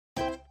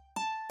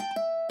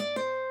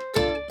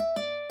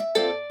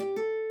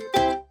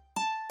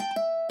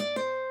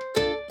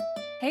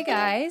Hey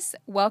guys,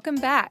 welcome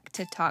back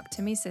to Talk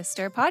to Me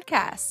Sister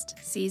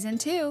podcast, season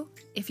 2.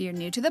 If you're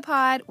new to the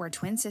pod, we're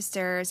twin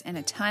sisters and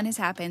a ton has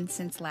happened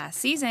since last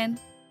season.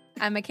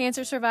 I'm a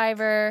cancer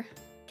survivor.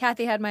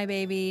 Kathy had my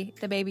baby.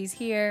 The baby's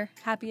here,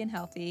 happy and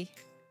healthy.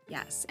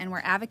 Yes, and we're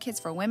advocates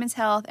for women's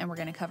health and we're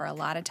going to cover a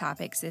lot of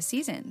topics this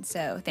season.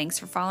 So thanks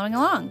for following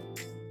along.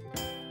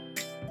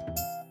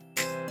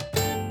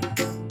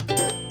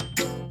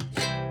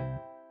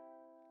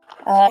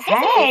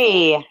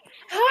 Hey.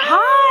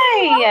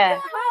 Hi.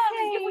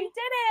 We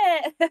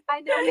did it. I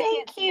know.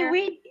 Thank you.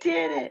 We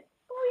did it.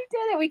 We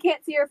did it. We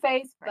can't see your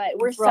face, but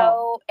we're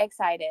so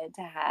excited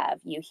to have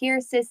you here,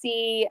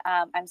 Sissy.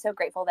 I'm so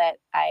grateful that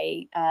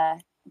I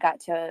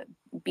got to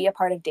be a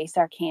part of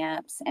Daystar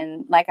camps.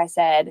 And like I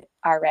said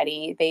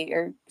already, they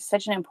are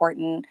such an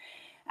important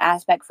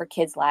aspect for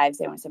kids' lives.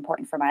 It was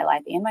important for my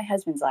life and my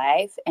husband's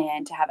life,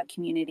 and to have a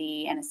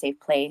community and a safe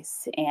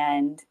place.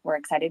 And we're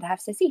excited to have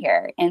Sissy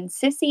here. And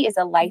Sissy is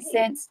a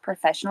licensed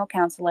professional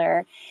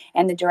counselor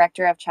and the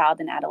director of child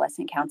and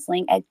adolescent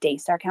counseling at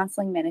Daystar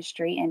Counseling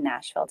Ministry in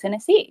Nashville,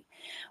 Tennessee,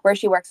 where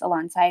she works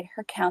alongside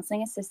her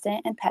counseling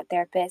assistant and pet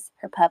therapist,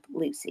 her pup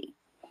Lucy,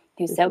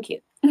 who's so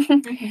cute.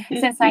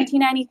 Since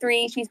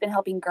 1993, she's been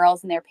helping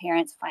girls and their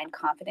parents find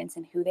confidence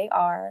in who they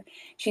are.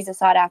 She's a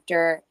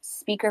sought-after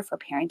speaker for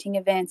parenting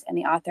events and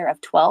the author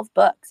of 12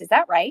 books. Is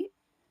that right?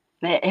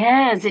 It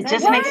is. It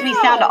just makes me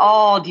sound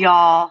old,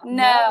 y'all.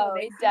 No,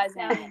 it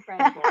doesn't.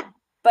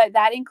 But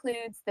that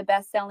includes the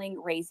best-selling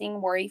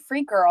Raising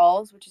Worry-Free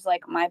Girls, which is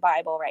like my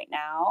Bible right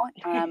now,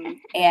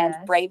 and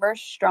Braver,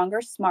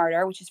 Stronger,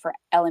 Smarter, which is for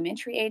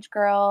elementary age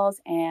girls,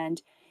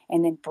 and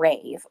then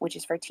Brave, which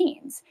is for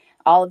teens.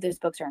 All of those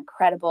books are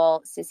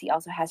incredible. Sissy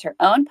also has her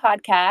own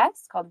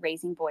podcast called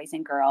Raising Boys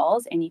and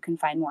Girls, and you can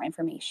find more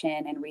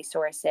information and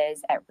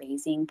resources at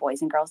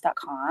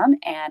raisingboysandgirls.com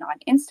and on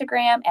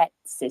Instagram at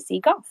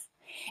Sissy Golf.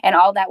 And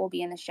all that will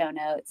be in the show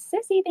notes.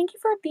 Sissy, thank you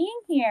for being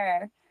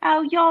here.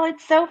 Oh, y'all,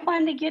 it's so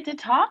fun to get to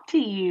talk to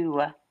you.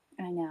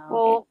 I know.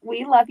 Well,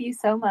 we love you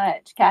so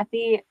much.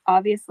 Kathy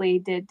obviously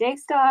did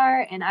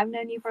Daystar, and I've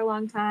known you for a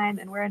long time,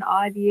 and we're in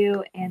awe of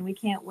you, and we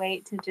can't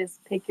wait to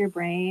just pick your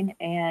brain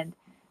and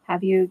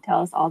have you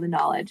tell us all the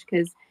knowledge,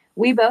 because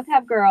we both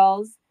have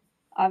girls.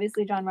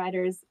 Obviously, John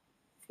Ryder's,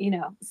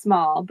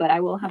 small, but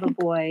I will have a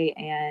boy,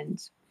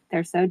 and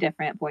they're so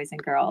different, boys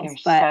and girls.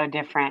 So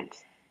different.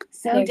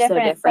 So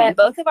different. But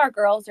both of our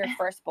girls are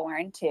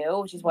firstborn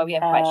too, which is why we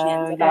have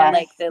questions about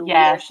like the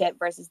leadership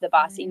versus the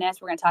bossiness.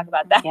 We're going to talk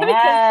about that.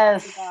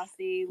 Yes.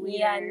 Bossy leaders.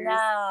 Yeah,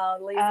 no,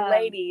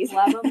 ladies.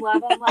 Love them.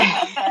 But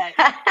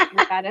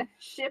we got to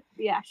shape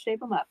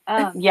them up.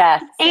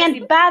 Yes.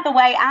 And by the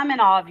way, I'm in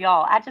awe of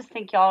y'all. I just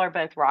think y'all are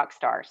both rock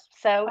stars.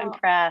 So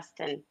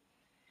impressed and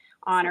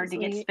honored to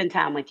get to spend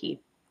time with you.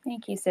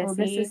 Thank you, Sissy. Well,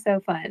 this is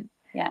so fun.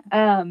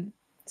 Yeah.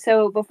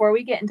 So before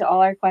we get into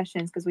all our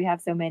questions, because we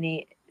have so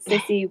many,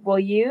 Sissy, will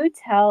you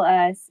tell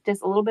us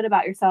just a little bit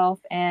about yourself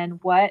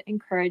and what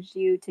encouraged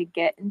you to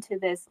get into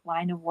this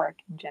line of work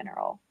in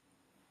general?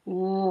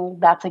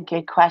 That's a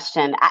good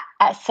question.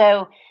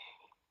 So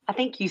I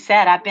think you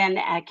said I've been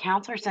a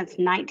counselor since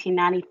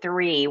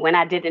 1993 when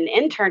I did an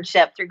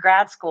internship through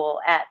grad school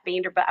at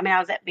Vanderbilt. I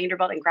was at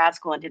Vanderbilt in grad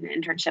school and did an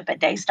internship at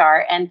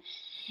Daystar. And,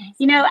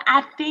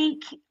 I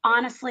think,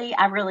 honestly,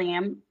 I really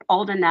am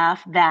old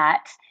enough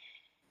that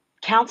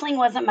counseling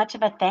wasn't much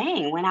of a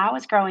thing when I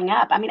was growing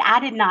up. I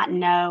did not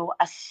know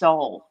a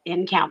soul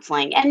in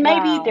counseling. And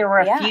maybe there were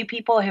a few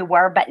people who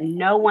were, but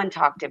no one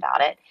talked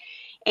about it.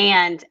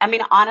 And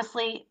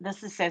honestly,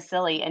 this is so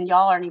silly, and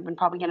y'all aren't even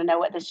probably going to know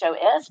what this show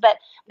is, but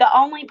the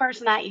only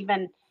person I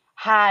even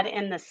had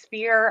in the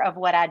sphere of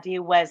what I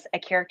do was a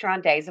character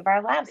on Days of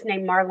Our Lives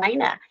named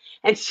Marlena.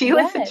 And she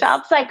was a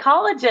child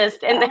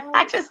psychologist. And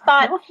I just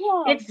thought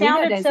it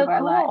sounded so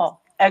cool.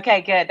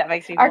 Okay, good. That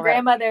makes me feel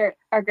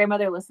Our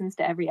grandmother listens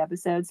to every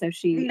episode, so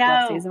she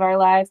loves Days of Our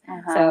Lives.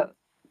 So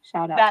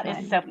shout out that to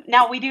is so.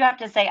 Now we do have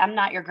to say I'm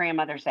not your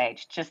grandmother's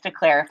age, just to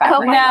clarify.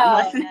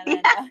 No.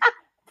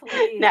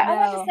 Please, no.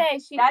 I want to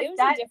say it was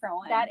a different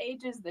one. That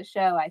ages the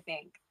show, I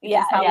think.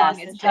 Yeah, how long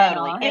it's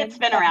totally. been It's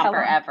been around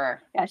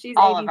forever. Yeah, she's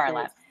all 86. of our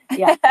lives.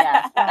 Yeah,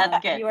 that's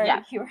good. You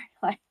were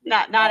like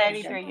not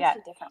 83 yet.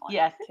 It's a different one.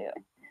 Yes, too.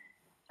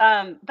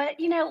 But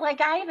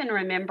like I even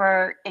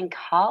remember in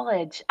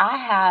college, I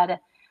had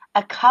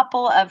a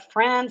couple of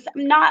friends,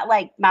 not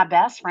like my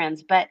best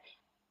friends, but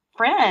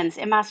friends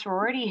in my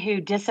sorority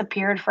who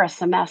disappeared for a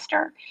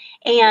semester.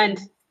 And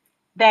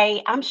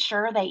I'm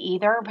sure they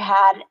either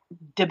had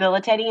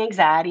debilitating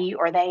anxiety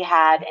or they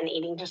had an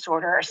eating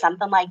disorder or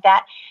something like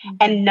that. Mm-hmm.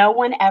 And no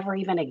one ever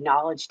even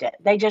acknowledged it.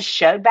 They just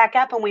showed back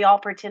up and we all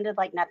pretended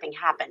like nothing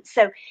happened.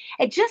 So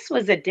it just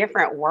was a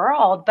different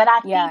world. But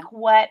I think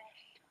what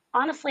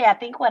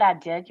I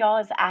did, y'all,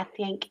 is I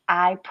think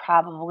I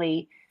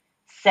probably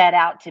set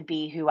out to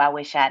be who I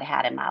wish I'd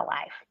had in my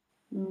life.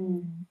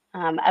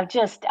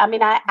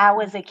 I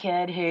was a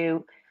kid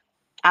who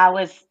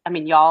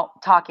y'all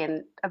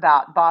talking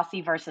about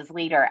bossy versus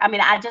leader.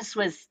 I just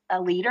was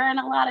a leader in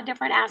a lot of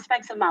different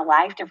aspects of my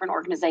life, different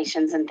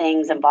organizations and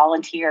things, and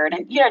volunteered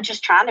and,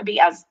 just trying to be,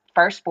 I was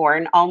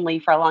firstborn only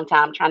for a long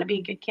time, trying to be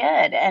a good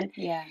kid. And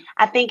Yeah.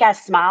 I think I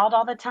smiled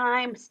all the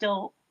time.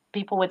 Still,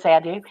 people would say I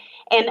do.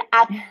 And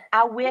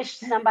I wish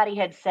somebody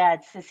had said,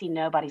 Sissy,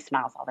 nobody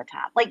smiles all the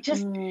time. Like,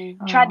 just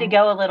tried to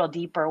go a little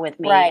deeper with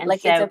me. Right. And like,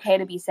 so, it's okay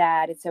to be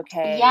sad. It's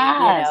okay.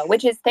 yes.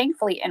 Which is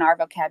thankfully in our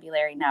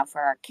vocabulary now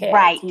for our kids.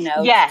 Right.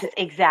 Yes,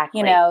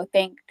 exactly.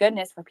 Thank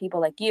goodness for people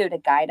like you to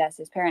guide us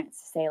as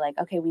parents to say, like,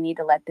 okay, we need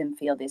to let them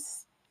feel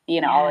this,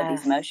 all of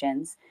these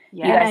emotions.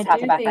 Yes. You guys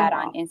talk about that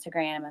on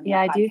Instagram and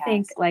I do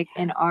think, like,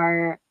 in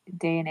our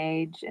day and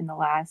age, in the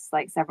last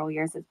like several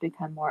years, it's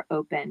become more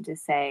open to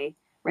say,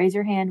 raise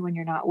your hand when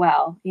you're not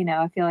well.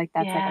 I feel like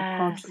that's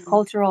like a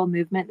cultural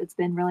movement that's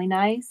been really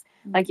nice.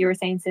 Like you were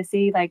saying,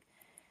 Sissy, like,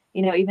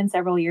 even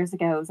several years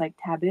ago, it was like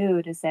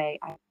taboo to say,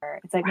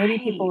 it's like maybe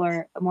people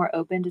are more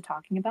open to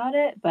talking about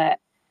it, but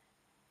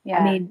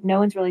I mean, no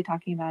one's really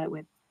talking about it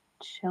with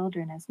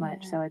children as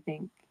much. So I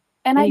think,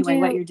 and anyway,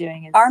 what you're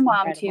doing is our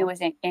mom incredible. too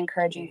was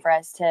encouraging for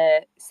us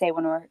to say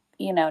when we're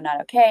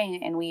not okay,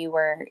 and we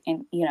were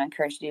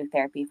encouraged to do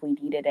therapy if we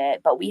needed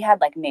it. But we had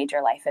like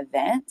major life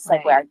events,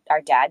 like where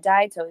our dad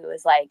died, so it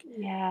was like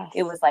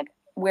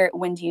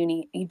when do you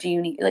need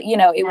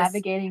it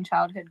navigating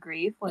childhood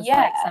grief was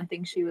like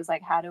something she was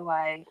like,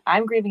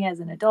 I'm grieving as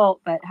an adult,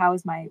 but how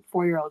is my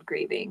 4-year-old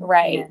grieving?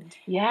 Right.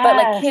 But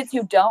like kids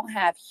who don't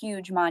have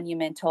huge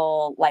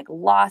monumental like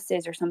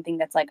losses or something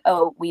that's like,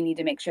 oh, we need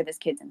to make sure this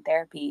kid's in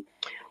therapy,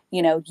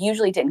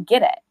 usually didn't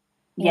get it.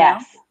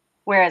 Yes.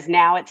 Whereas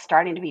now it's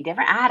starting to be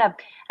different. I had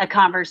a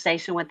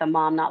conversation with a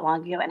mom not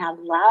long ago, and I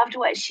loved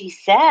what she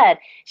said.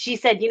 She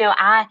said,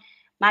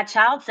 my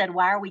child said,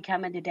 why are we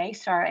coming to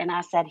Daystar? And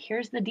I said,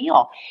 here's the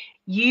deal.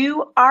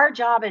 Our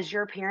job as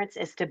your parents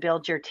is to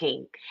build your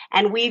team.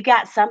 And we've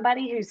got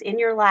somebody who's in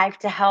your life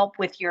to help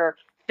with your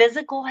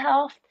physical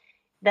health.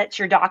 That's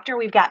your doctor.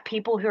 We've got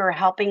people who are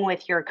helping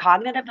with your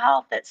cognitive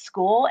health at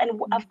school.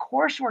 And of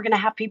course, we're going to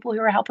have people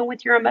who are helping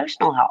with your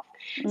emotional health.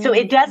 So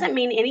it doesn't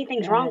mean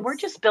anything's wrong. We're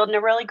just building a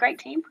really great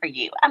team for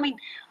you. I mean,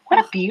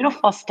 what a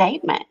beautiful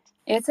statement.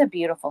 It's a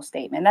beautiful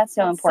statement. That's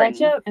so important.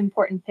 Such an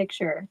important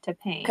picture to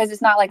paint. Because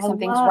it's not like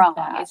something's wrong.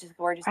 It's just,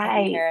 we're just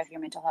taking care of your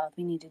mental health.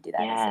 We need to do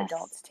that as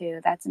adults too.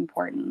 That's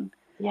important.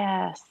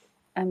 Yes.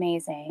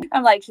 Amazing.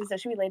 I'm like, should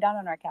we lay down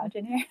on our couch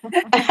in here?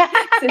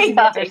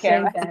 Take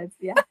care of us.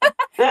 Yeah.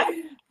 Okay,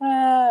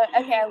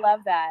 I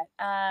love that.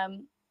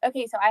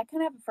 Okay, so I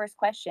kind of have a first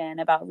question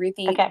about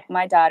Ruthie,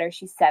 my daughter.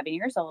 She's 7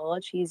 years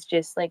old. She's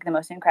just like the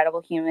most incredible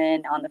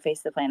human on the face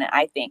of the planet,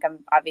 I think. I'm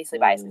obviously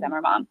biased because I'm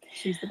her mom.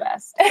 She's the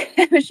best.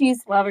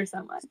 She's love her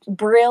so much.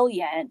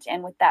 Brilliant.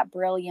 And with that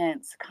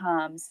brilliance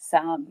comes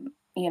some,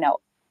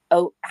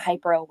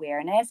 hyper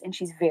awareness. And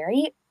she's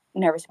very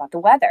nervous about the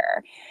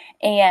weather.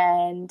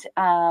 And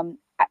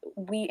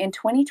we, in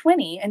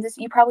 2020, and this,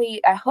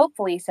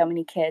 hopefully so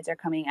many kids are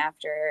coming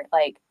after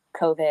like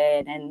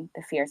COVID and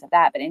the fears of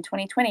that. But in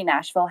 2020,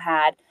 Nashville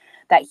had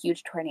that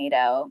huge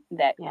tornado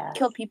that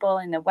killed people,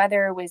 and the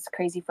weather was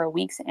crazy for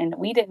weeks. And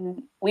we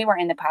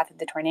weren't in the path of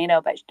the tornado,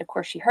 but of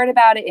course she heard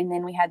about it. And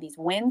then we had these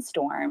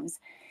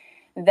windstorms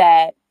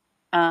that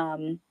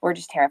were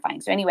just terrifying.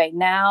 So anyway,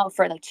 now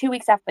for like 2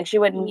 weeks after, like she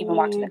wouldn't even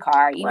walk to the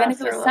car, even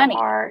if it was sunny.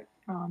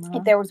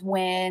 If there was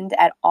wind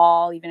at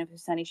all, even if it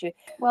was sunny,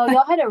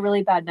 y'all had a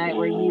really bad night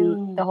where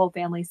the whole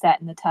family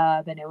sat in the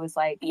tub, and it was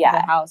like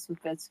the house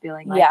was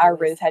feeling like our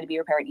roof had to be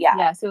repaired.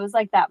 So it was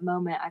like that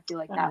moment. I feel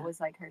like that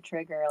was like her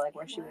trigger, like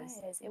where she was.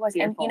 It was,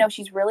 fearful. And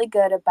she's really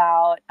good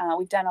about.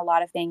 We've done a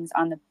lot of things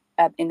on the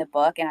in the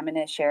book, and I'm going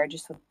to share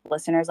just with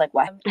listeners like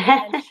what.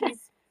 And she's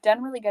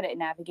done really good at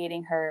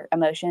navigating her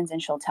emotions, and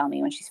she'll tell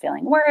me when she's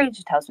feeling worried.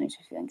 She tells me when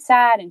she's feeling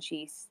sad, and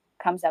she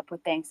comes up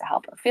with things to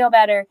help her feel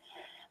better.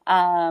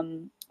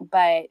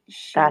 But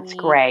that's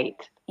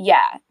great.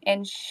 Yeah.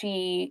 And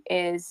she's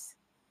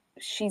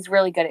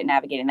really good at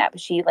navigating that,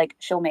 but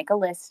she'll make a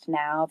list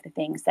now of the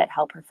things that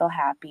help her feel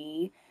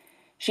happy.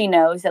 She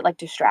knows that like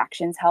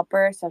distractions help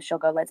her. So she'll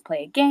go, let's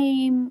play a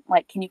game.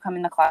 Like, can you come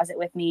in the closet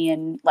with me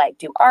and like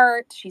do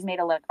art? She's made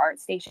a like art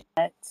station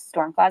at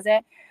Storm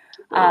Closet.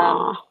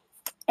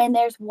 And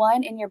there's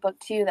one in your book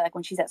too that like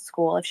when she's at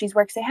school, if she's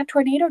works, they have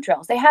tornado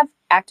drills. They have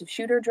active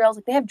shooter drills.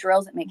 Like they have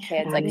drills that make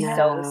kids like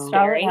so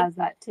scary. Charlotte has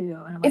that too.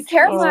 And I'm it's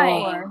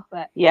terrifying.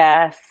 But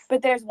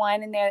but there's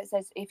one in there that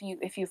says if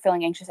you're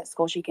feeling anxious at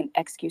school, she can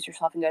excuse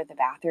herself and go to the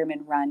bathroom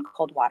and run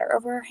cold water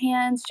over her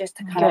hands just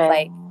to kind of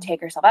like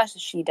take herself out. So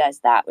she does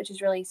that, which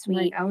is really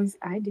sweet. Like,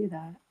 I do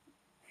that.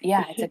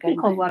 Yeah, it's a good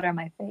cold water on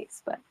my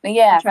face, but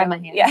I try my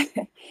hands.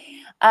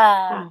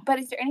 Yeah. But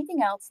is there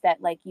anything else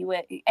that like you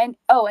would, and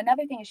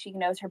another thing is she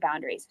knows her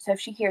boundaries. So if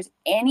she hears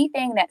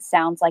anything that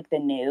sounds like the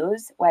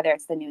news, whether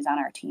it's the news on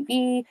our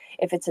TV,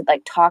 if it's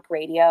like talk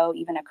radio,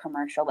 even a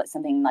commercial, but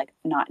something like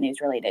not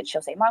news related,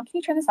 she'll say, Mom, can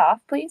you turn this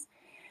off, please?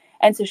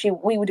 And so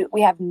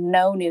we have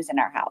no news in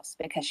our house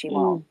because she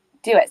won't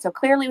do it. So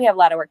clearly we have a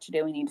lot of work to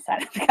do. We need to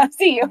sign up to come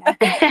see you. But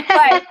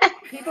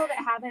people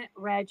that haven't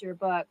read your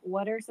book,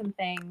 what are some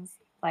things,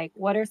 like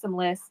what are some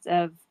lists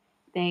of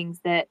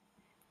things that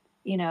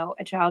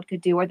a child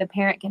could do or the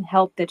parent can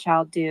help the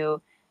child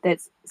do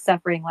that's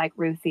suffering like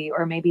Ruthie,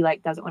 or maybe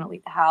like doesn't want to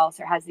leave the house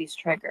or has these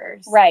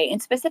triggers. Right.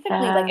 And specifically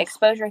like Yes.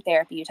 exposure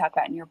therapy you talk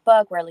about in your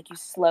book, where like you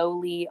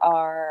slowly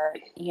are,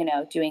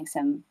 doing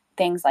some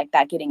things like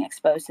that, getting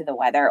exposed to the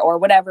weather or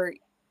whatever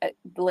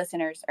the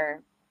listeners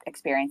are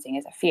experiencing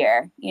as a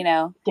fear,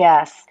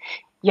 Yes.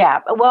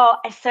 Yeah.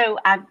 Well, so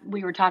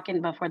we were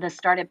talking before this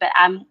started, but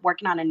I'm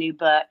working on a new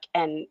book,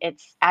 and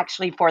it's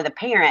actually for the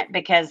parent,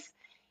 because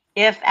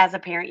if as a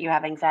parent you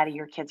have anxiety,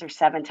 your kids are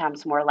 7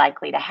 times more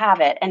likely to have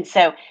it. And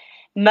so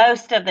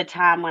most of the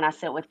time when I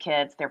sit with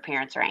kids, their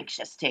parents are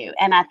anxious too.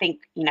 And I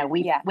think,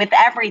 with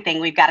everything,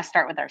 we've got to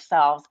start with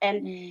ourselves.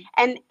 And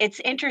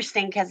it's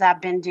interesting because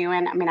I've been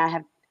doing,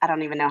 I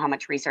don't even know how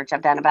much research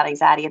I've done about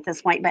anxiety at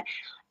this point, but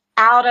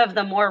out of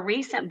the more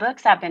recent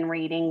books I've been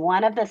reading,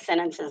 one of the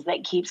sentences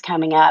that keeps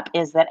coming up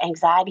is that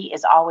anxiety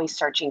is always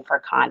searching for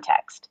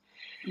context,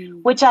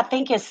 which I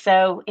think is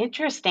so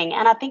interesting.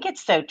 And I think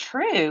it's so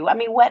true. I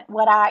mean,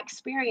 what I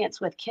experience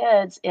with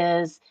kids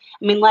is,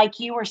 like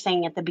you were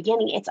saying at the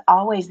beginning, it's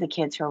always the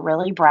kids who are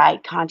really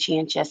bright,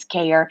 conscientious,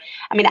 care.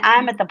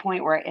 I'm at the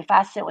point where if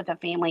I sit with a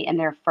family and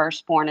their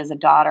firstborn is a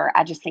daughter,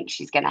 I just think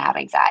she's going to have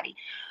anxiety.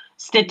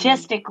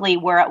 Statistically,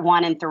 we're at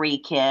 1 in 3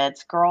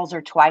 kids. Girls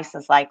are twice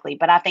as likely,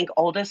 but I think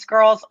oldest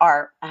girls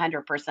are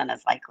 100%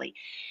 as likely.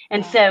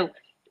 And so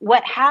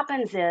what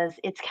happens is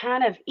it's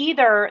kind of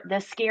either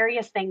the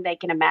scariest thing they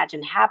can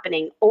imagine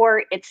happening,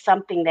 or it's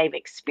something they've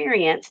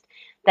experienced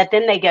that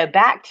then they go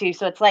back to.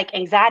 So it's like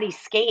anxiety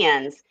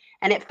scans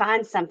and it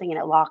finds something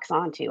and it locks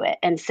onto it.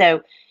 And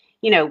so,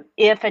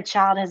 if a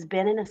child has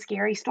been in a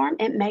scary storm,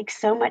 it makes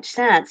so much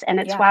sense. And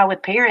it's why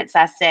with parents,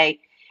 I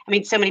say,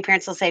 so many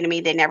parents will say to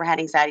me they never had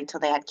anxiety until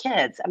they had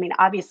kids.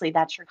 Obviously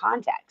that's your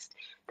context,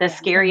 the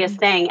scariest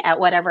thing at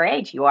whatever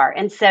age you are.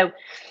 And so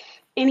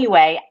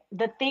anyway,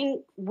 the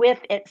thing with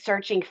it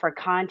searching for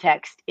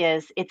context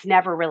is it's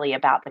never really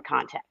about the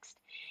context.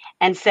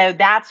 And so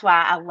that's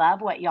why I love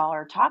what y'all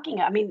are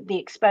talking about. The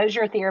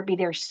exposure therapy,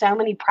 there's so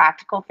many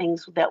practical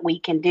things that we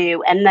can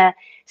do, and the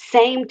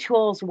same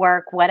tools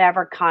work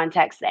whatever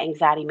context the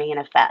anxiety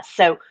manifests.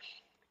 So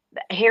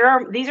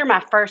these are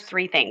my first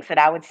 3 things that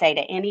I would say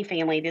to any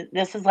family.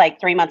 This is like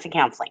 3 months of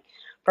counseling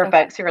for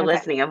folks who are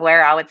listening, of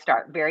where I would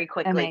start very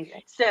quickly.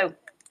 Amazing. So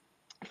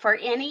for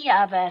any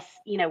of us,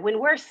 when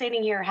we're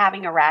sitting here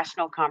having a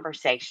rational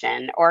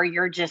conversation, or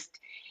you're just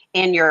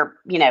in your,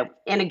 in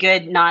a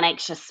good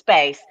non-anxious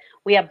space,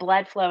 we have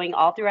blood flowing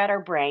all throughout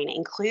our brain,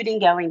 including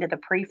going to the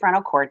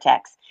prefrontal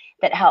cortex,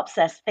 that helps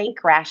us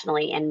think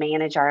rationally and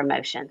manage our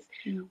emotions.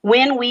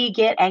 When we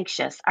get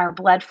anxious, our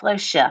blood flow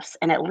shifts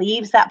and it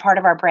leaves that part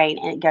of our brain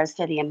and it goes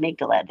to the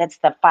amygdala. That's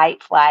the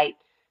fight, flight,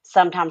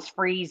 sometimes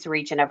freeze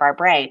region of our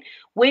brain,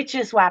 which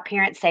is why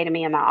parents say to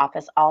me in my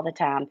office all the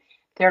time,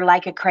 they're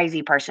like a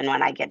crazy person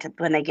when they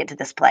get to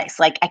this place.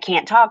 Like, I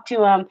can't talk to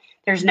them.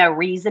 There's no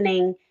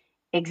reasoning.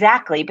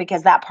 Exactly,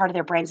 because that part of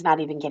their brain's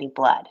not even getting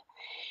blood.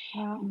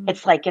 Wow.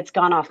 It's like it's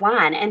gone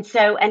offline. And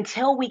so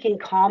until we can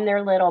calm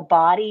their little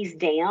bodies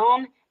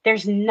down,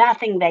 there's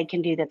nothing they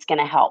can do that's going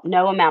to help.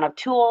 No amount of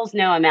tools,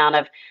 no amount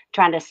of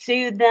trying to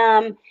soothe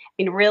them.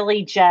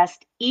 Really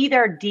just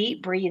either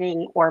deep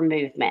breathing or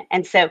movement.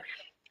 And so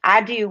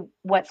I do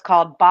what's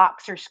called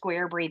box or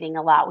square breathing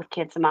a lot with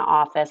kids in my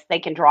office. They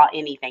can draw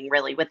anything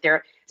really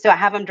so I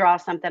have them draw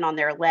something on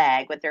their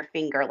leg with their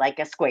finger, like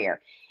a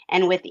square.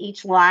 And with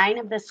each line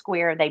of the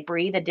square, they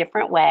breathe a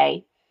different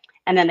way.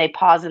 And then they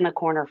pause in the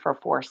corner for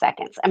 4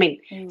 seconds.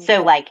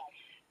 So like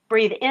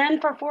breathe in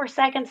for 4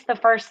 seconds, the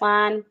first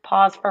line,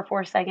 pause for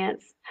 4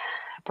 seconds,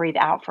 breathe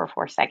out for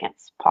 4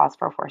 seconds, pause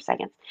for 4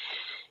 seconds.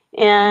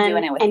 And I'm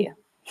doing it with you.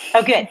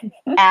 Oh, good.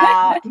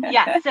 Out.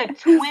 Yeah. So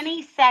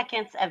 20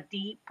 seconds of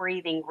deep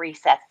breathing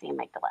resets the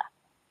amygdala.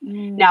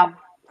 Now,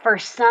 for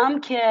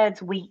some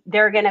kids,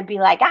 they're going to be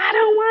like, I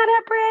don't want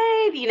to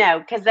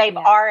breathe, because they're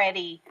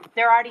already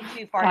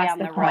too far Past down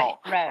the the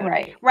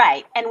road.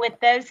 Right. And with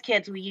those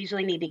kids, we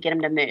usually need to get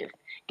them to move.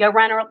 Go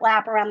run a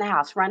lap around the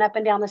house, run up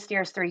and down the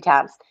stairs 3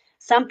 times,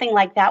 something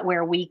like that,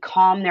 where we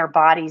calm their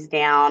bodies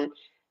down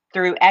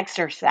through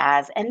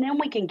exercise, and then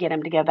we can get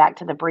them to go back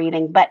to the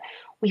breathing. But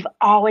we've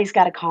always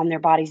got to calm their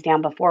bodies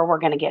down before we're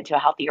going to get to a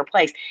healthier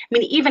place.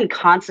 Even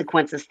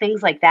consequences,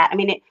 things like that.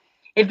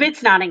 If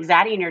it's not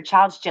anxiety and your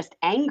child's just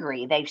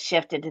angry, they've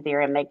shifted to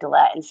their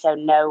amygdala. And so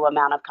no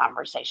amount of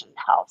conversation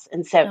helps.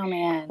 And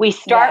so we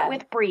start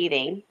with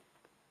breathing.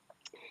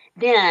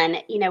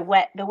 Then,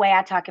 the way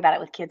I talk about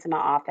it with kids in my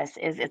office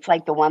is it's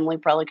like the one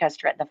loop roller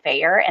coaster at the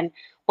fair. And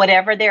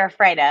whatever they're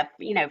afraid of,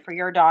 for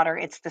your daughter,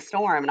 it's the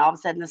storm. And all of a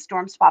sudden the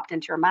storm's popped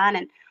into her mind.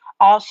 And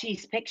all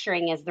she's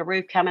picturing is the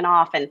roof coming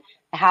off and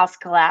the house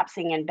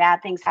collapsing and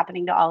bad things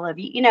happening to all of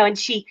you, and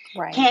she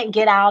can't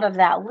get out of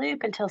that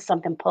loop until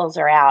something pulls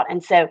her out.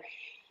 And so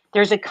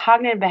there's a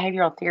cognitive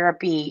behavioral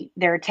therapy.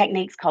 There are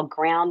techniques called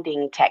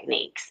grounding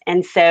techniques.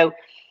 And so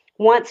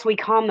once we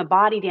calm the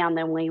body down,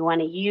 then we want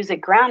to use a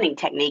grounding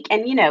technique.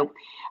 And,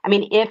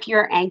 if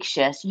you're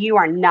anxious, you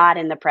are not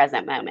in the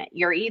present moment.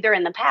 You're either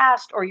in the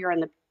past or you're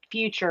in the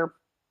future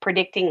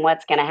predicting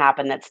what's going to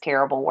happen that's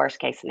terrible, worst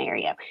case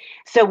scenario.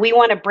 So we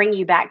want to bring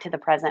you back to the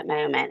present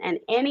moment, and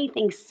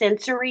anything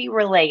sensory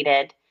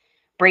related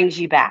brings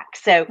you back.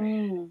 So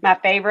my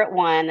favorite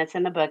one that's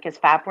in the book is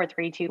 5, 4,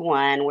 3, 2,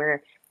 1,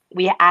 where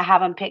I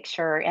have them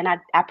picture, and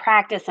I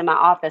practice in my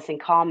office in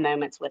calm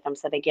moments with them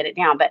so they get it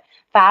down. But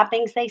 5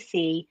 things they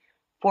see,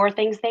 4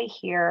 things they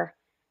hear,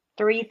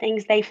 3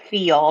 things they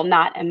feel,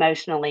 not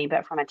emotionally,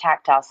 but from a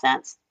tactile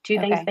sense, 2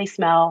 things they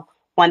smell,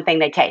 1 thing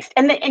they taste.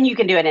 And you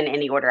can do it in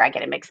any order. I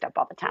get it mixed up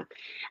all the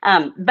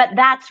time. But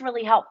that's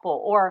really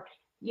helpful. Or,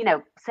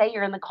 say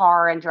you're in the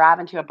car and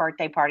driving to a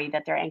birthday party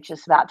that they're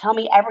anxious about. Tell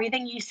me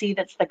everything you see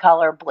that's the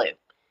color blue.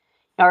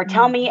 Or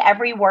tell me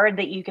every word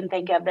that you can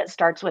think of that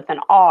starts with an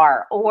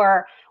R.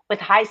 Or with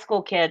high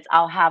school kids,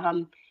 I'll have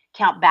them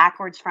count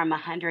backwards from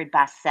 100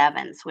 by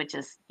 7s, which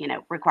is,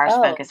 requires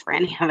focus for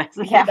any of us.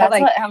 Yeah, that's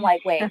what I'm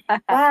like, wait,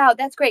 wow,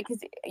 that's great.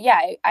 Because,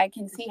 I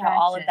can see how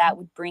all of that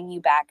would bring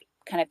you back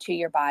kind of to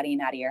your body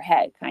and out of your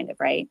head, kind of,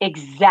 right?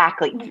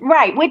 Exactly.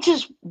 Right. Which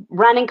is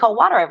running cold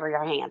water over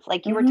your hands,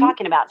 like you were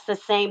talking about. It's the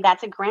same.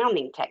 That's a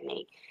grounding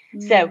technique.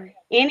 So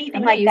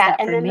anything like that.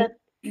 And then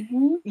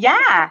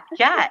yeah.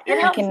 It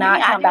helps me.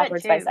 Cannot count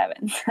backwards by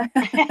 7s.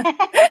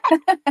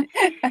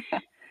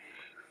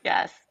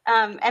 Yes.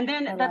 And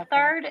then the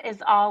third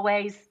is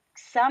always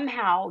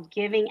somehow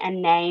giving a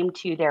name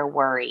to their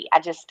worry.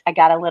 I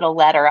got a little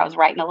letter. I was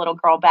writing a little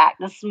girl back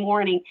this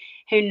morning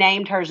who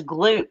named hers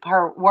Gloop.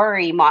 Her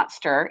worry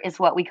monster is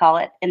what we call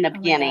it in the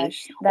beginning.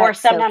 Or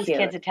sometimes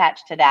kids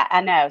attach to that.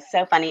 I know.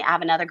 So funny. I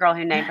have another girl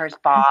who named hers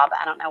Bob.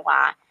 I don't know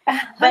why.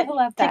 But I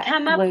love that. to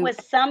come up with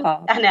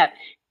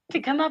to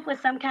come up with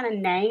some kind of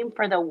name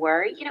for the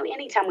worry,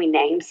 anytime we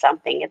name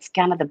something, it's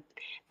kind of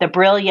the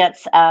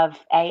brilliance of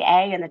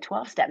AA and the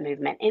 12-step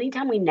movement.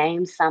 Anytime we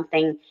name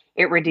something,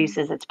 it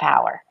reduces its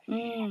power.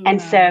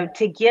 And so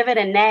to give it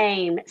a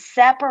name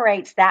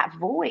separates that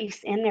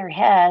voice in their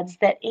heads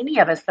that any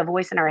of us, the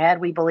voice in our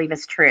head, we believe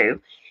is true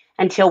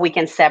until we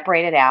can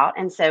separate it out.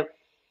 And so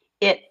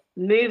it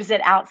moves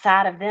it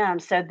outside of them,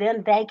 so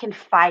then they can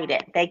fight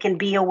it. They can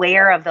be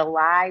aware of the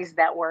lies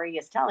that worry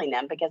is telling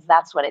them, because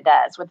that's what it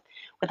does. With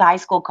high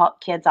school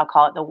kids, I'll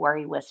call it the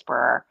worry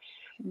whisperer.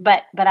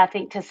 But I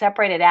think to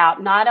separate it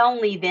out, not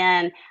only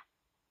then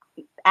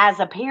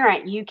as a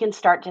parent, you can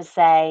start to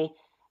say,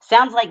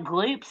 sounds like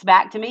Gloop's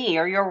back to me,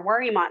 or your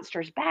worry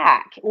monster's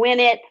back.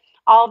 When it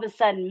all of a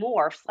sudden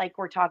morphs, like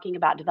we're talking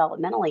about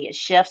developmentally, it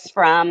shifts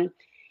from,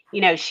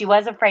 she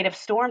was afraid of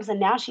storms and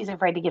now she's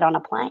afraid to get on a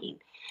plane.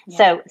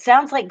 So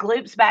sounds like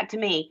Gloop's back to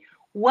me.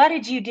 What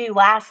did you do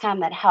last time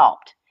that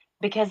helped?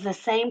 Because the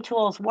same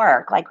tools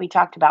work, like we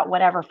talked about,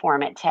 whatever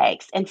form it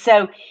takes. And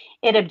so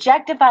it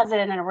objectifies it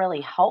in a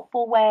really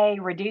helpful way,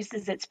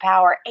 reduces its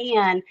power,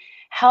 and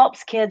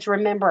helps kids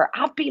remember,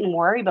 I've beaten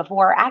worry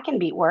before. I can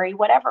beat worry,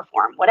 whatever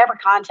form, whatever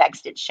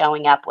context it's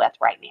showing up with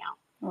right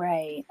now.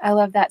 Right. I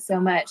love that so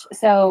much.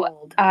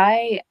 So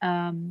I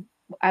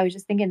was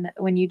just thinking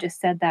that when you just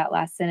said that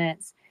last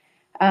sentence,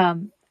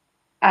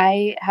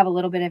 I have a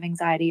little bit of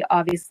anxiety,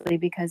 obviously,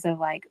 because of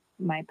like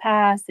my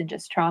past and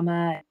just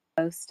trauma and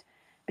post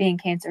being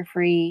cancer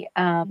free.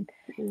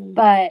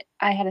 But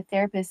I had a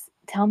therapist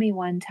tell me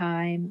one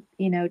time,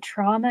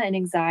 trauma and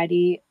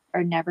anxiety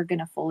are never going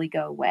to fully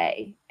go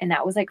away. And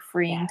that was like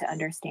freeing to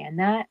understand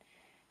that.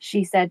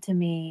 She said to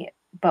me,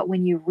 but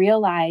when you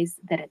realize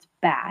that it's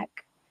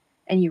back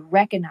and you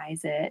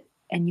recognize it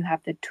and you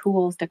have the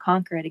tools to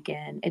conquer it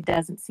again, it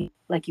doesn't seem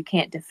like you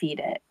can't defeat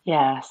it.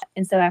 Yes.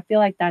 And so I feel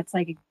like that's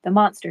like the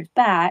monster's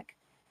back.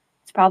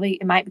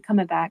 It might come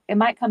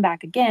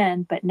back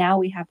again, but now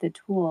we have the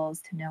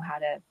tools to know how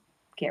to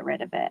get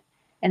rid of it.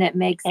 And it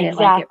makes it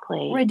like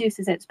it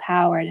reduces its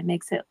power, and it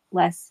makes it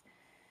less,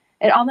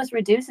 it almost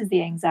reduces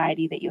the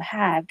anxiety that you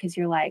have, because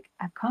you're like,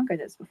 I've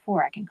conquered this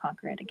before, I can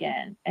conquer it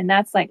again. And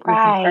that's like with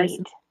me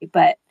personally,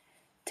 but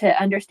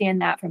to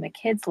understand that from a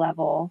kid's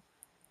level,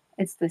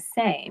 it's the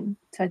same.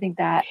 So I think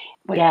that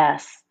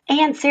yes.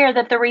 And Sarah,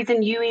 that the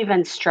reason you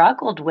even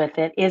struggled with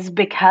it is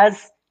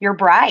because you're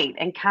bright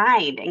and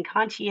kind and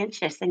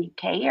conscientious and you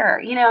care,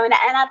 and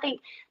I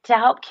think to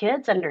help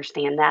kids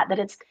understand that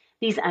it's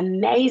these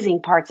amazing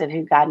parts of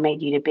who God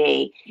made you to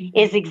be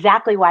is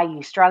exactly why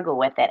you struggle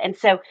with it. And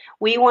so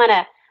we want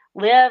to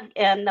live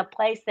in the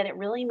place that it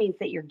really means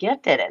that you're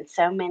gifted in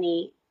so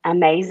many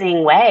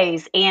amazing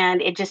ways,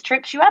 and it just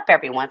trips you up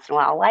every once in a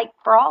while, like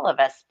for all of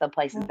us, the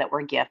places that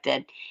we're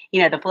gifted.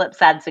 The flip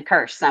side's a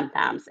curse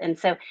sometimes. And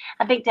so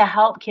I think to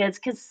help kids,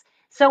 because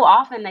so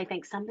often they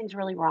think something's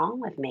really wrong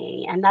with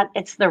me, and that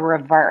it's the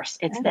reverse.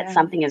 It's that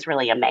something is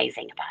really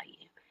amazing about you.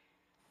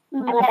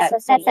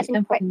 That's such an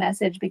important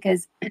message,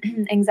 because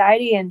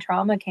anxiety and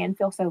trauma can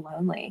feel so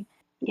lonely.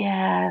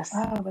 Yes.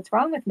 Oh, what's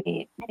wrong with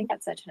me? I think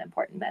that's such an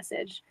important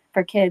message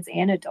for kids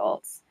and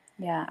adults.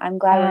 Yeah, I'm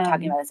glad we're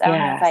talking about this. I don't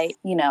know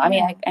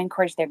if I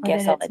encourage their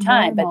gifts all the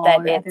time, but that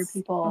other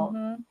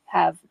people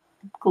have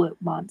Gloop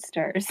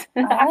monsters.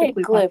 I like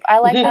Gloop. I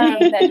like the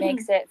name that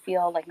makes it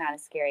feel like not a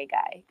scary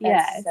guy.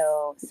 That's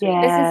so sweet.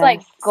 Yes. This is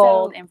like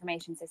gold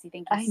information, Sissy.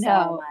 Thank you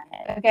so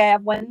much. Okay, I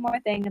have one more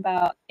thing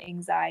about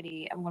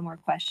anxiety and one more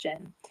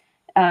question.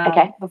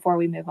 Before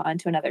we move on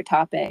to another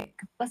topic,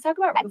 let's talk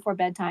about right before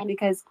bedtime,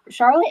 because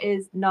Charlotte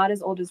is not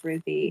as old as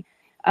Ruthie,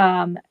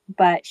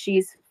 but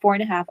she's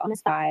 4.5,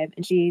 almost 5,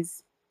 and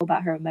she's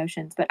about her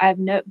emotions. But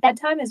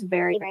bedtime is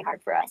very, very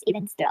hard for us,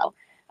 even still.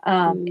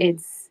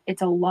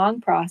 It's a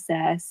long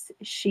process.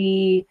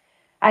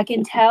 I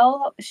can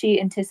tell she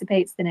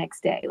anticipates the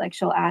next day. Like,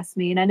 she'll ask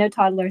me, and I know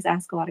toddlers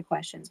ask a lot of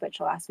questions, but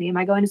she'll ask me, am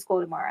I going to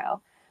school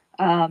tomorrow?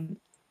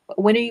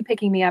 When are you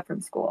picking me up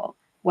from school?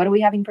 What are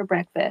we having for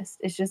breakfast?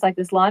 It's just like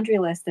this laundry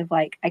list of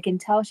like, I can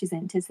tell she's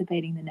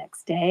anticipating the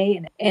next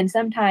day. And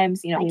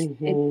sometimes,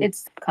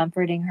 it's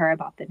comforting her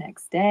about the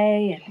next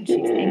day, and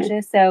she's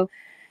anxious. So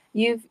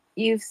you've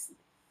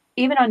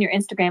even on your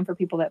Instagram, for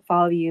people that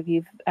follow you,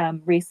 you've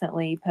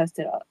recently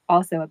posted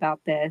also about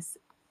this.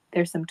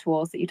 There's some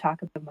tools that you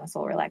talk about,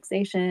 muscle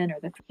relaxation or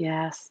the.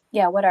 Yes.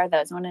 Yeah. What are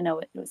those? I want to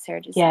know what Sarah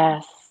just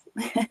said.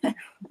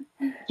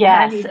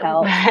 Yes. I need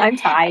help. I'm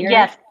tired.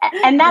 Yes.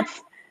 And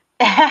that's,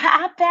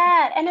 I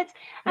bet.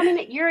 And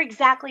you're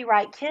exactly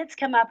right. Kids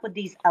come up with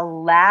these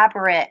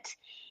elaborate,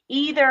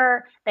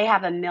 either they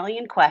have a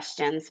million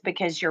questions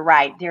because you're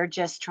right, they're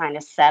just trying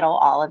to settle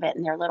all of it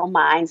in their little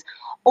minds,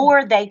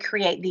 or they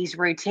create these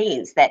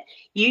routines that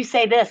you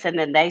say this and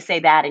then they say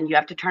that, and you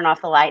have to turn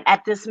off the light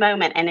at this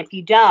moment. And if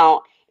you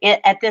don't,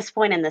 at this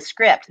point in the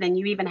script, then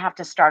you even have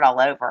to start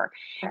all over.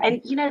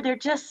 Right. And, they're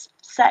just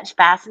such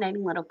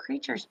fascinating little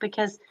creatures,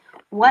 because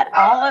what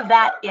all of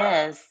that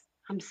is,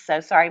 I'm so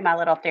sorry, my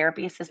little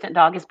therapy assistant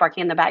dog is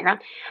barking in the background.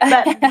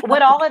 But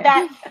what all of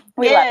that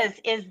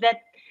is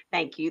that,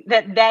 thank you,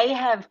 that they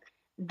have,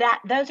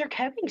 that those are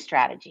coping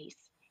strategies.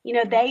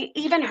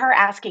 Even her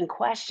asking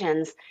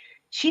questions,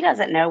 she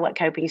doesn't know what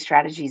coping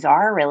strategies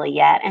are really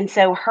yet. And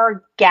so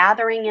her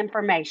gathering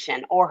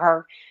information or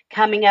her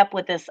coming up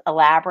with this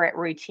elaborate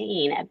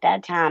routine at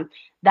bedtime,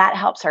 that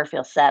helps her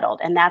feel settled.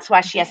 And that's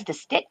why she has to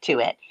stick to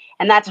it.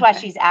 And that's why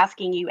she's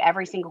asking you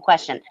every single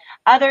question.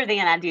 Other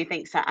than, I do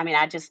think so.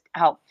 I just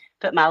helped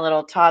put my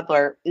little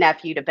toddler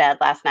nephew to bed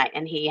last night,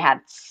 and he had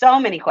so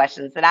many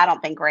questions that I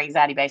don't think were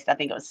anxiety based. I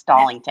think it was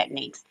stalling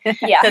techniques.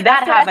 Yeah. So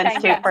that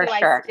happens too, for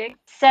sure.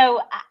 So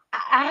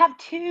I have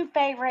two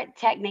favorite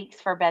techniques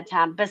for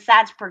bedtime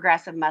besides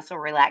progressive muscle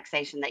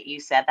relaxation that you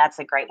said. That's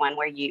a great one,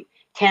 where you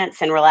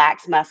tense and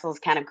relax muscles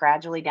kind of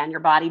gradually down your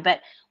body. But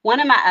one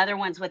of my other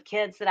ones with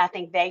kids that I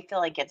think they feel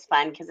like it's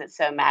fun because it's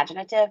so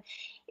imaginative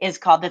is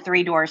called the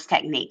 3 doors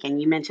technique. And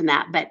you mentioned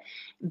that. But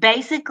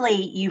basically,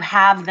 you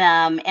have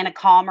them in a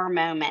calmer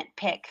moment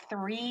pick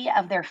 3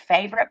 of their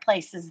favorite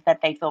places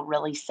that they feel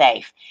really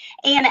safe.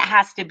 And it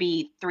has to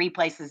be 3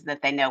 places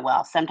that they know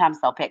well. Sometimes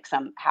they'll pick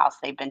some house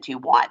they've been to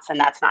once, and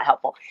that's not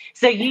helpful.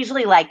 So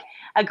usually like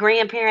a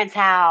grandparent's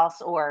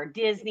house or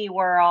Disney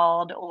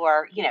World,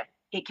 or,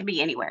 it can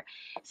be anywhere.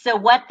 So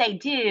what they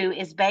do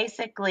is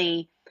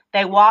basically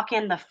they walk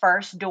in the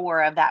first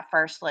door of that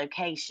first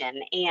location,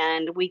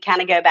 and we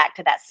kind of go back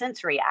to that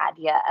sensory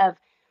idea of,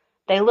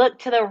 they look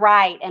to the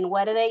right, and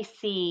what do they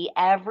see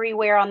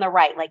everywhere on the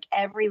right? Like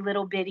every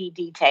little bitty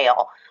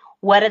detail.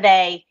 What do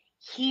they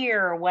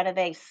hear? What do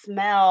they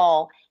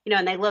smell?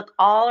 And they look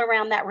all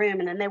around that room,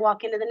 and then they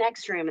walk into the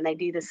next room and they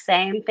do the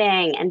same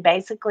thing and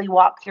basically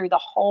walk through the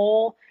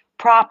whole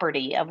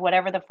property of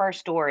whatever the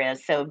first door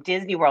is. So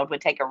Disney World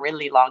would take a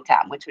really long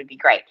time, which would be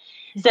great.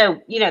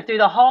 So, through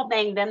the whole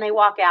thing, then they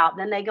walk out,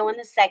 then they go in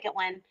the second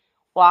one,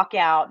 walk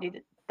out, do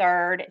the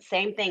third,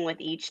 same thing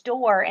with each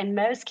door. And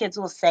most kids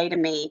will say to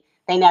me,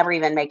 they never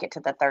even make it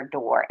to the third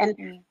door.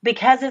 And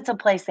because it's a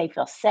place they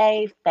feel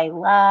safe, they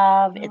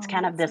love, it's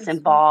kind of this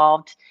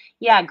involved,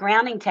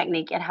 grounding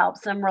technique. It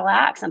helps them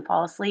relax and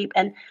fall asleep.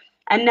 And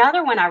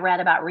another one I read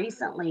about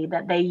recently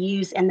that they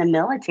use in the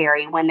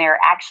military when they're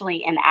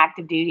actually in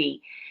active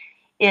duty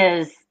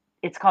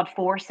it's called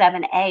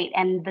 4-7-8.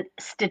 And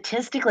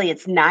statistically,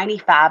 it's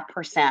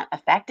 95%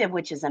 effective,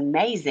 which is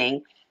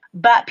amazing.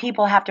 But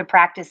people have to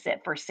practice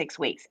it for 6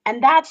 weeks.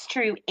 And that's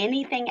true.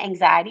 Anything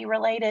anxiety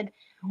related,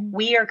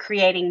 we are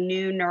creating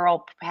new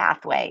neural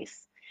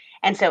pathways.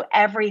 And so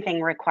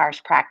everything requires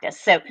practice.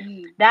 So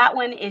that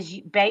one is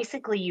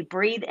basically you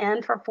breathe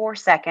in for 4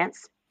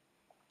 seconds,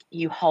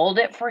 you hold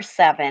it for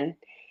 7,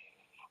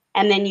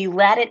 and then you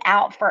let it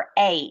out for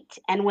 8.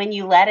 And when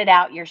you let it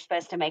out, you're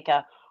supposed to make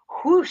a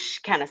whoosh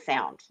kind of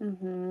sound.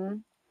 Mm-hmm.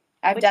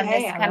 I've done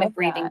this kind of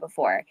breathing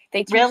before.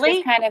 They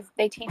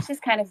teach this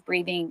kind of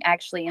breathing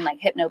actually in like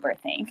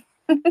hypnobirthing.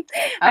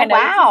 I know,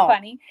 wow. It's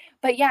funny.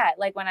 But yeah,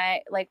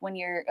 when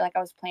you're I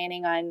was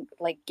planning on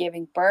like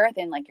giving birth,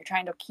 and like you're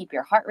trying to keep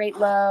your heart rate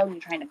low, and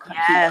you're trying to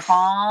keep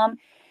calm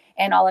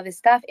and all of this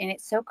stuff. And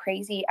it's so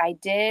crazy. I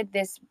did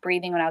this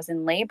breathing when I was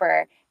in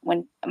labor,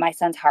 when my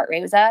son's heart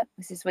rate was up.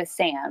 This is with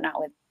Sam, not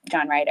with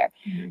John Ryder.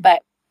 Mm-hmm.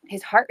 But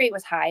his heart rate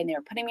was high, and they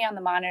were putting me on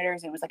the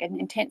monitors, and it was like an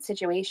intense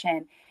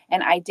situation.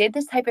 And I did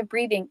this type of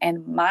breathing,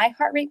 and my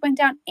heart rate went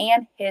down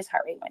and his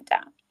heart rate went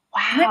down.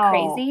 Wow. Isn't that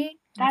crazy?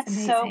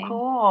 That's so amazing.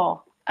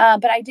 cool.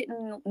 But I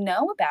didn't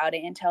know about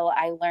it until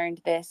I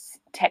learned this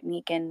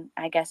technique in,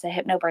 I guess, a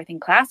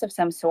hypnobirthing class of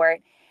some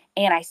sort.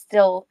 And I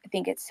still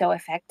think it's so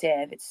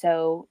effective. It's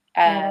so,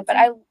 but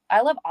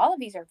I love all of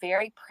these are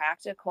very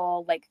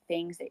practical, like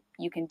things that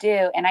you can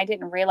do. And I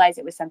didn't realize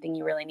it was something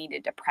you really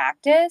needed to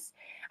practice.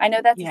 I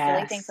know that's a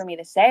silly thing Yes. for me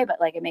to say, but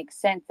like it makes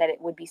sense that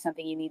it would be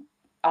something you need.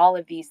 All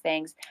of these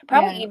things,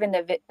 probably Yeah. even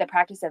the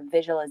practice of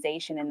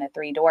visualization in the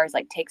 3 doors,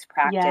 like takes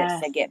practice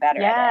to get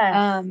better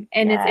at it.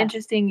 And it's Yes.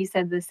 interesting you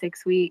said the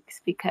 6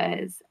 weeks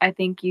because I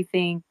think you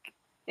think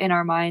in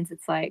our minds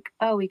it's like,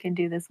 oh, we can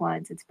do this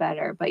once, it's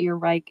better. But you're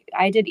right.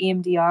 I did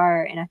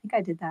EMDR and I think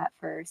I did that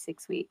for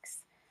 6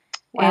 weeks.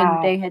 And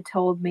Wow. they had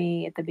told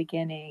me at the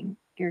beginning,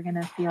 you're going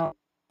to feel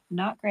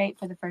not great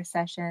for the first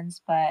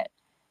sessions, but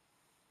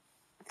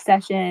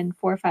session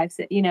 4, 5,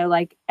 6,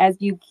 like as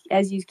you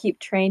keep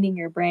training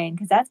your brain,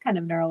 because that's kind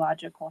of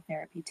neurological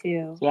therapy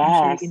too. I'm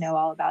sure Yes. you know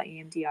all about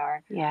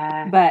EMDR.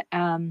 Yeah. But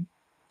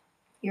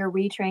you're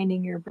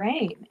retraining your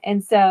brain.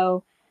 And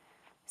so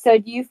do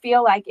you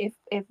feel like if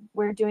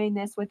we're doing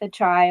this with a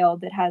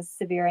child that has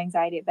severe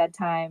anxiety at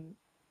bedtime,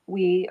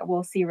 we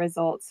will see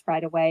results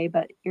right away?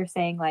 But you're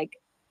saying like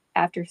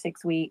after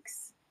 6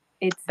 weeks,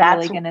 it's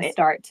really going to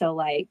start to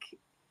like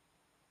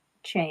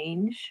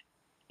change.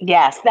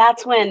 Yes,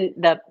 that's when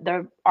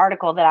the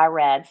article that I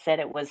read said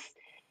it was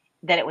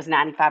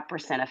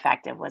 95%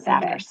 effective was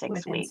after 6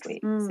 within weeks.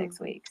 6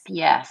 weeks.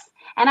 Yes.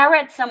 And I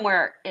read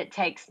somewhere it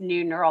takes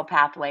new neural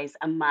pathways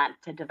a month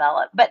to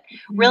develop. But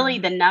really,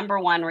 the number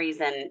one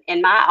reason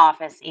in my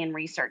office and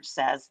research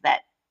says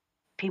that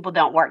people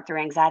don't work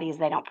through anxiety is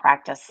they don't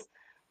practice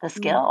the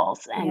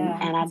skills.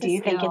 And I do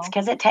think it's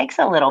because it takes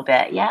a little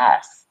bit.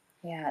 Yes.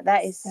 Yeah,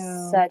 that is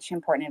such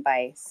important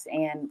advice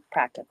and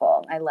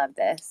practical. I love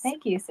this.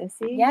 Thank you,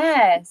 Sissy.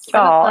 Yes. You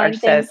all are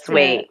so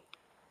sweet.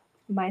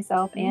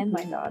 Myself and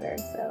my daughter.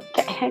 So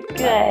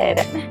good.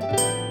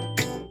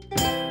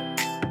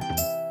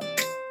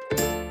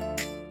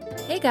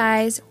 Hey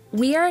guys,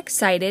 we are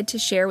excited to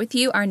share with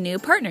you our new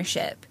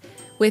partnership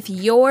with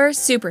Your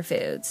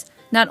Superfoods.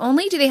 Not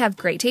only do they have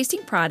great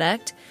tasting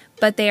product,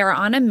 but they are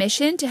on a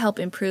mission to help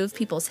improve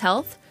people's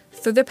health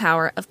through the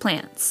power of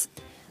plants.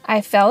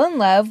 I fell in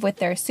love with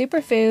their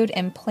superfood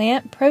and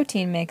plant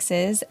protein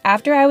mixes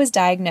after I was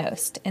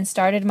diagnosed and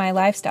started my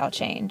lifestyle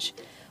change.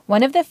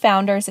 One of the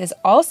founders is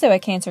also a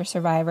cancer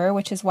survivor,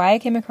 which is why I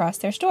came across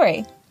their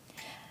story.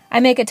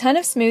 I make a ton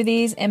of